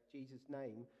to take Jesus'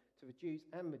 name to the Jews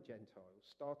and the Gentiles,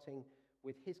 starting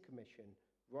with his commission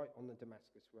right on the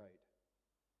Damascus Road.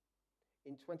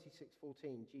 In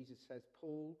 26:14, Jesus says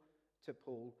to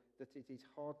Paul that it is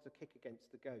hard to kick against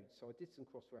the goads. So I did some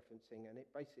cross-referencing, and it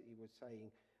basically was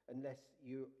saying, unless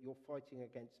you're fighting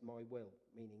against my will,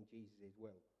 meaning Jesus'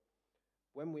 will.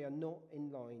 When we are not in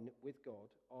line with God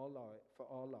for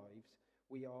our lives,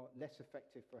 we are less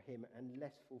effective for him and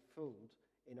less fulfilled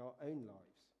in our own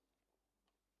lives.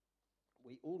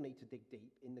 We all need to dig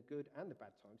deep in the good and the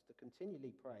bad times to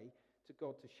continually pray to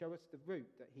God to show us the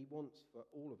route that he wants for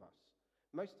all of us.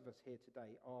 Most of us here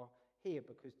today are here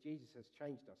because Jesus has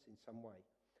changed us in some way.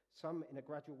 Some in a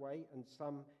gradual way and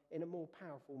some in a more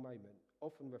powerful moment,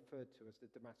 often referred to as the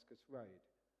Damascus Road.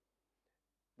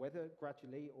 Whether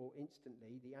gradually or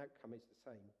instantly, the outcome is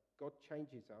the same. God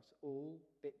changes us all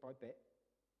bit by bit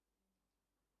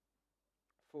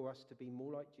for us to be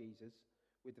more like Jesus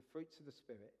with the fruits of the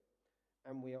Spirit,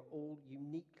 and we are all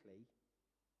uniquely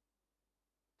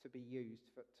to be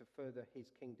used to further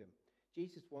his kingdom.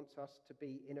 Jesus wants us to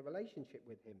be in a relationship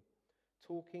with him,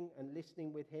 talking and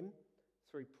listening with him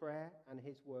through prayer and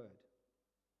his word,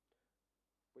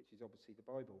 which is obviously the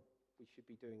Bible. We should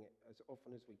be doing it as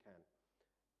often as we can.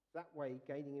 That way,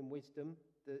 gaining in wisdom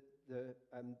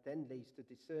then leads to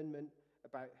discernment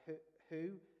about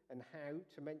who and how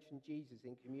to mention Jesus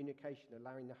in communication,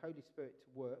 allowing the Holy Spirit to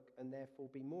work and therefore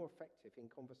be more effective in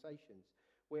conversations.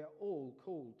 We are all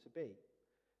called to be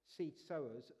seed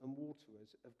sowers and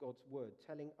waterers of God's word,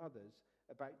 telling others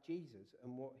about Jesus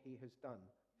and what he has done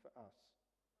for us.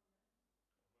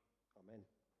 Amen.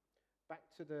 Back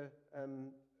to the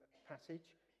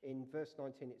passage. In verse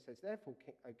 19 it says, "Therefore,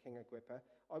 O King Agrippa,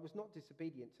 I was not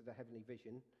disobedient to the heavenly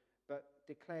vision, but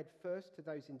declared first to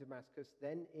those in Damascus,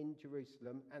 then in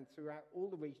Jerusalem, and throughout all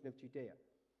the region of Judea,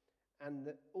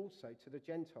 and also to the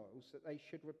Gentiles, that they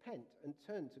should repent and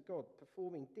turn to God,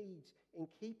 performing deeds in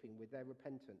keeping with their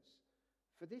repentance.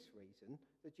 For this reason,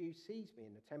 the Jews seized me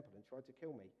in the temple and tried to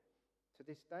kill me. To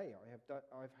this day, I have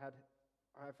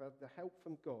had the help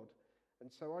from God,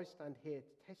 and so I stand here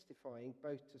testifying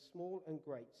both to small and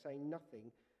great, saying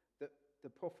nothing that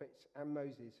the prophets and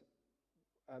Moses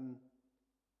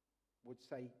would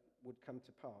say would come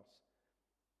to pass,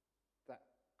 that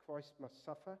Christ must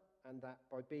suffer, and that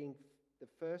by being the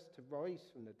first to rise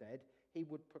from the dead, he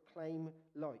would proclaim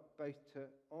light both to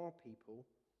our people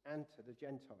and to the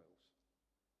Gentiles."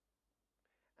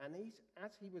 And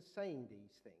as he was saying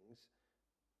these things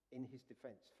in his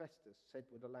defense, Festus said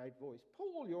with a loud voice,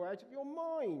 "Paul, you're out of your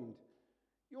mind.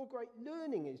 Your great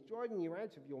learning is driving you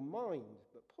out of your mind."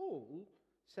 But Paul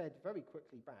said very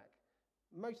quickly back,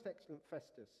 "Most excellent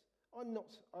Festus,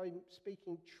 I'm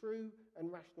speaking true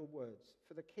and rational words,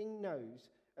 for the king knows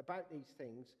about these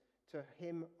things. To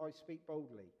him I speak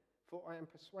boldly, for I am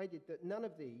persuaded that none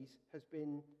of these has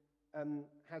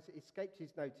escaped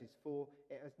his notice, for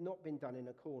it has not been done in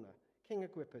a corner. King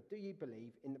Agrippa, do you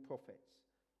believe in the prophets?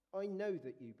 I know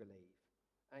that you believe."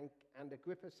 And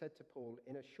Agrippa said to Paul,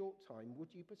 "In a short time,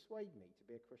 would you persuade me to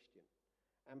be a Christian?"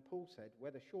 And Paul said,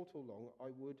 "Whether short or long,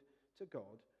 I would to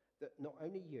God that not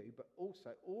only you, but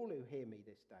also all who hear me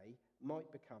this day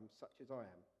might become such as I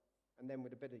am." And then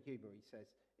with a bit of humour he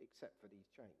says, "except for these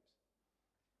chains."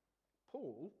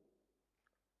 Paul,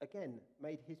 again,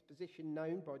 made his position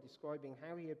known by describing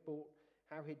how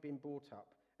he'd been brought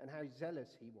up and how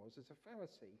zealous he was as a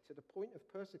Pharisee, to the point of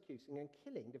persecuting and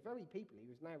killing the very people he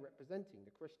was now representing,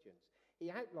 the Christians. He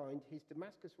outlined his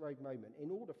Damascus Road moment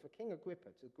in order for King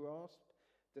Agrippa to grasp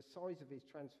the size of his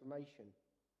transformation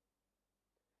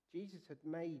Jesus had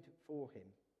made for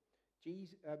him.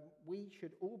 We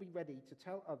should all be ready to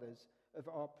tell others of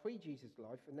our pre-Jesus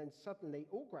life, and then suddenly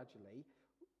or gradually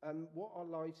what our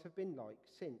lives have been like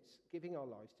since giving our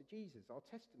lives to Jesus. Our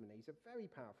testimonies are very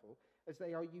powerful as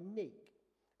they are unique,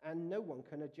 and no one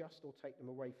can adjust or take them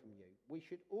away from you. We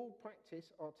should all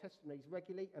practice our testimonies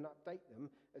regularly and update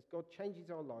them as God changes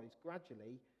our lives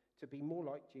gradually to be more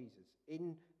like Jesus.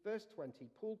 In verse 20,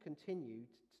 Paul continued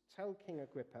to tell King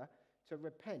Agrippa to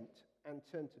repent and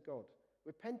turn to God.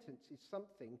 Repentance is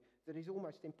something that is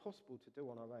almost impossible to do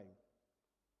on our own.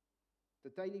 The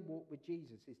daily walk with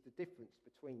Jesus is the difference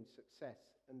between success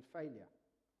and failure.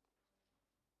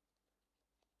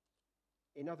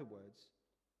 In other words,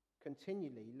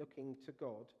 continually looking to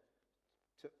God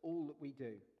to all that we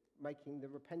do, making the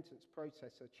repentance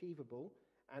process achievable,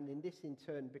 and in this in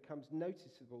turn becomes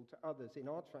noticeable to others in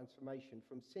our transformation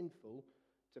from sinful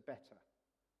to better.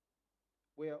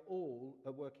 We are all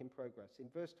a work in progress. In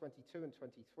verse 22 and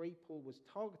 23, Paul was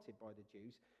targeted by the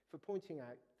Jews for pointing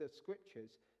out the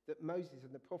scriptures that Moses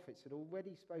and the prophets had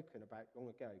already spoken about long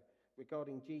ago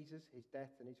regarding Jesus, his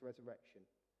death and his resurrection.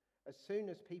 As soon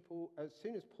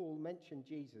as Paul mentioned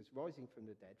Jesus rising from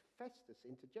the dead, Festus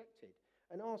interjected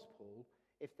and asked Paul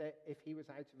if he was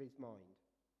out of his mind.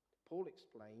 Paul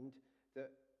explained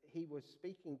that he was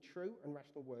speaking true and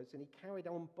rational words, and he carried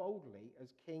on boldly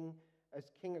as King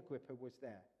Agrippa was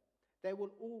there. There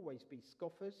will always be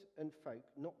scoffers and folk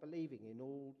not believing in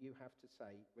all you have to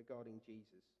say regarding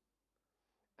Jesus.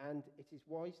 And it is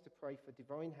wise to pray for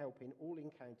divine help in all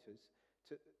encounters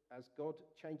as God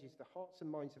changes the hearts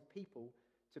and minds of people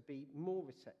to be more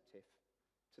receptive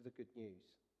to the good news.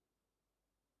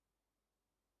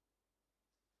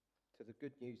 To the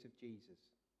good news of Jesus.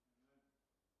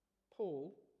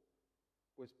 Paul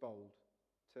was bold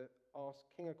to ask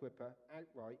King Agrippa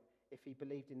outright if he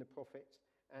believed in the prophets,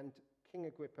 and King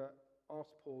Agrippa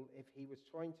asked Paul if he was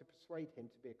trying to persuade him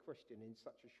to be a Christian in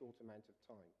such a short amount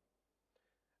of time.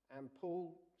 And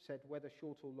Paul said, whether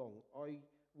short or long, I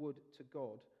would to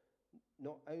God,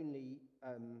 not only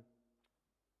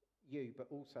you, but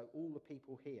also all the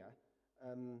people here,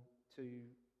 to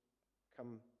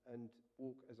come and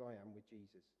walk as I am with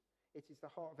Jesus. It is the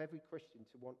heart of every Christian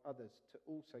to want others to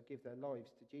also give their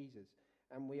lives to Jesus.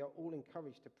 And we are all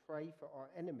encouraged to pray for our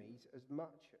enemies as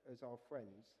much as our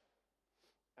friends,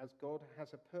 as God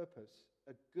has a purpose,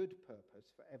 a good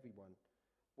purpose for everyone.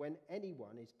 When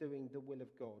anyone is doing the will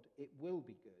of God, it will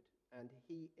be good, and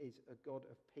he is a God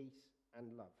of peace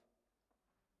and love.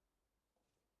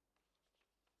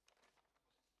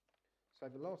 So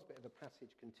the last bit of the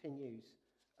passage continues.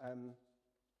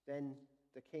 Then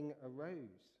the king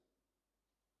arose,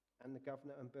 and the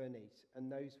governor and Bernice,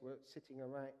 and those were sitting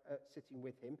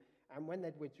with him. And when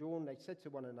they'd withdrawn, they said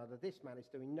to one another, "This man is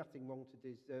doing nothing wrong to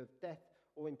deserve death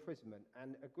or imprisonment."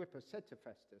 And Agrippa said to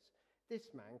Festus,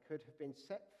 "This man could have been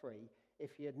set free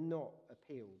if he had not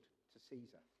appealed to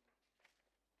Caesar."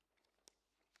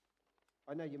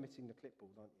 I know you're missing the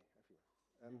clipboard, aren't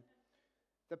you?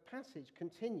 The passage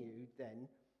continued then.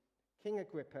 King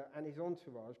Agrippa and his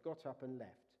entourage got up and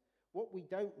left. What we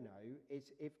don't know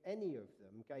is if any of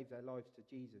them gave their lives to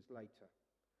Jesus later.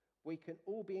 We can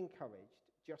all be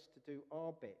encouraged just to do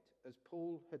our bit, as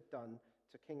Paul had done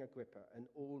to King Agrippa and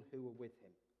all who were with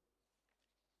him.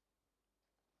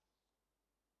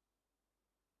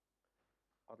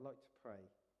 I'd like to pray.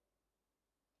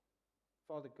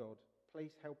 Father God,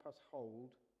 please help us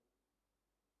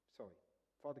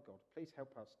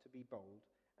to be bold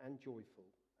and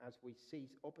joyful as we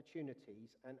seize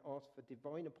opportunities and ask for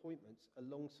divine appointments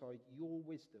alongside your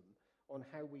wisdom on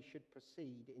how we should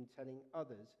proceed in telling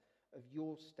others of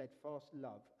your steadfast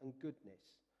love and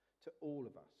goodness to all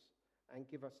of us, and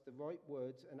give us the right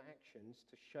words and actions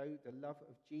to show the love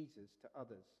of Jesus to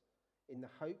others, in the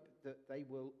hope that they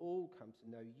will all come to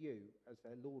know you as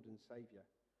their Lord and Saviour.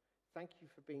 Thank you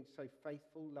for being so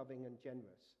faithful, loving and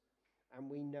generous, and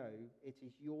we know it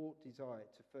is your desire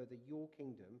to further your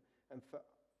kingdom and for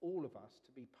all of us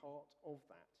to be part of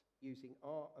that, using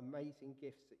our amazing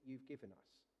gifts that you've given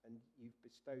us and you've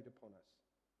bestowed upon us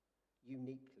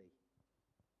uniquely.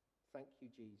 Thank you,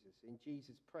 Jesus. In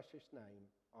Jesus' precious name,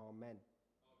 amen.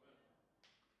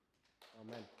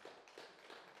 Amen.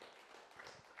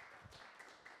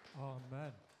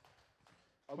 Amen.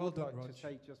 I Well would done, like Rog. to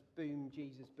say just boom,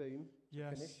 Jesus, boom.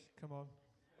 Yes, Finish. come on.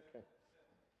 Okay.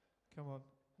 Come on.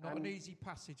 Not an easy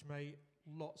passage, mate.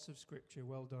 Lots of scripture.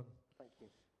 Well done. Thank you.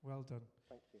 Well done.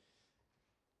 Thank you.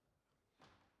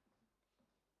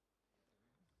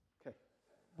 Okay.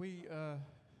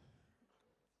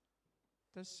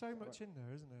 There's so much in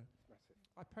there, isn't there? Massive.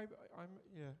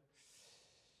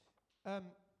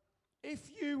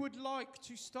 If you would like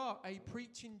to start a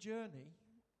preaching journey,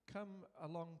 come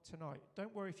along tonight.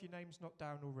 Don't worry if your name's not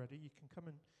down already. You can come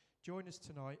and join us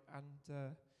tonight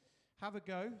and have a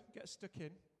go, get stuck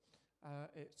in.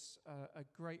 It's a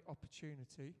great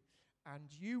opportunity.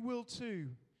 And you will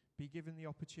too be given the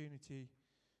opportunity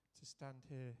to stand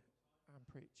here and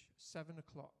preach. 7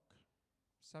 o'clock.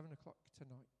 7 o'clock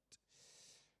tonight.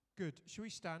 Good. Shall we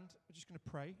stand? I'm just going to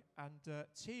pray. And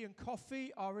tea and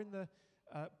coffee are in the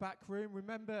back room.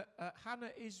 Remember,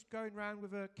 Hannah is going around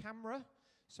with a camera,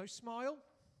 so smile.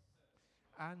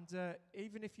 And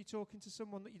even if you're talking to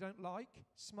someone that you don't like,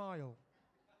 smile.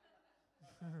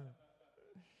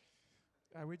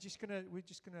 We're just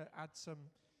gonna add some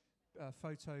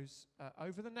photos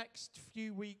over the next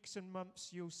few weeks and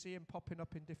months. You'll see them popping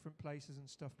up in different places and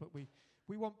stuff. But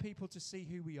we want people to see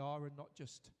who we are and not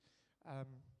just.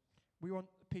 We want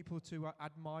people to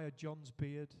admire John's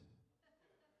beard.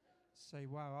 Say,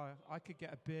 wow, I could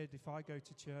get a beard if I go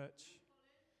to church.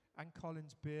 And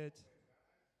Colin's beard.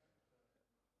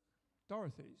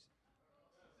 Dorothy's.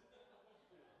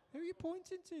 Who are you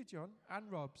pointing to, John?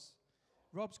 And Rob's.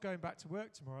 Rob's going back to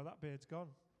work tomorrow. That beard's gone.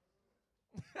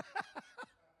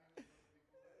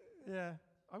 Yeah,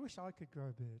 I wish I could grow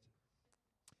a beard.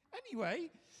 Anyway,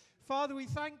 Father, we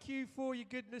thank you for your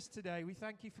goodness today. We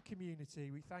thank you for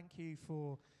community. We thank you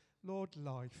for, Lord,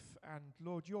 life. And,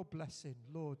 Lord, your blessing,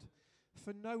 Lord,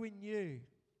 for knowing you.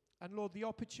 And, Lord, the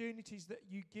opportunities that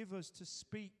you give us to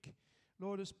speak.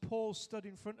 Lord, as Paul stood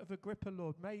in front of Agrippa,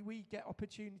 Lord, may we get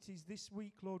opportunities this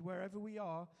week, Lord, wherever we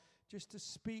are, just to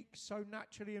speak so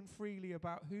naturally and freely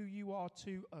about who you are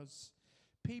to us.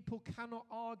 People cannot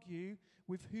argue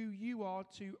with who you are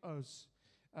to us.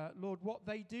 Lord, what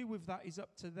they do with that is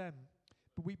up to them.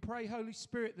 But we pray, Holy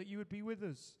Spirit, that you would be with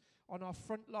us on our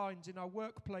front lines, in our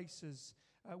workplaces,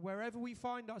 wherever we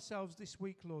find ourselves this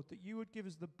week, Lord, that you would give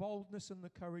us the boldness and the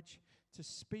courage to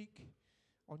speak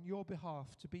on your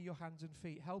behalf, to be your hands and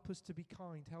feet. Help us to be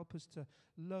kind. Help us to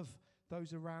love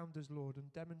those around us, Lord,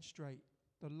 and demonstrate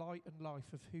the light and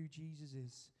life of who Jesus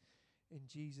is. In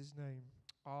Jesus' name,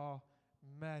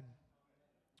 amen.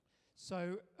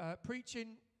 So,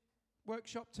 preaching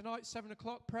workshop tonight, 7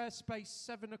 o'clock. Prayer space,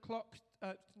 7 o'clock.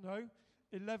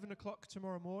 11 o'clock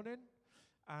tomorrow morning.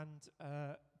 And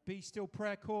Be Still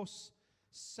prayer course,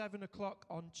 7 o'clock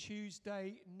on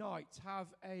Tuesday night. Have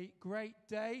a great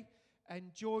day.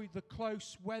 Enjoy the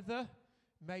close weather.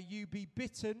 May you be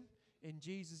bitten in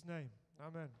Jesus' name.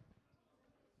 Amen.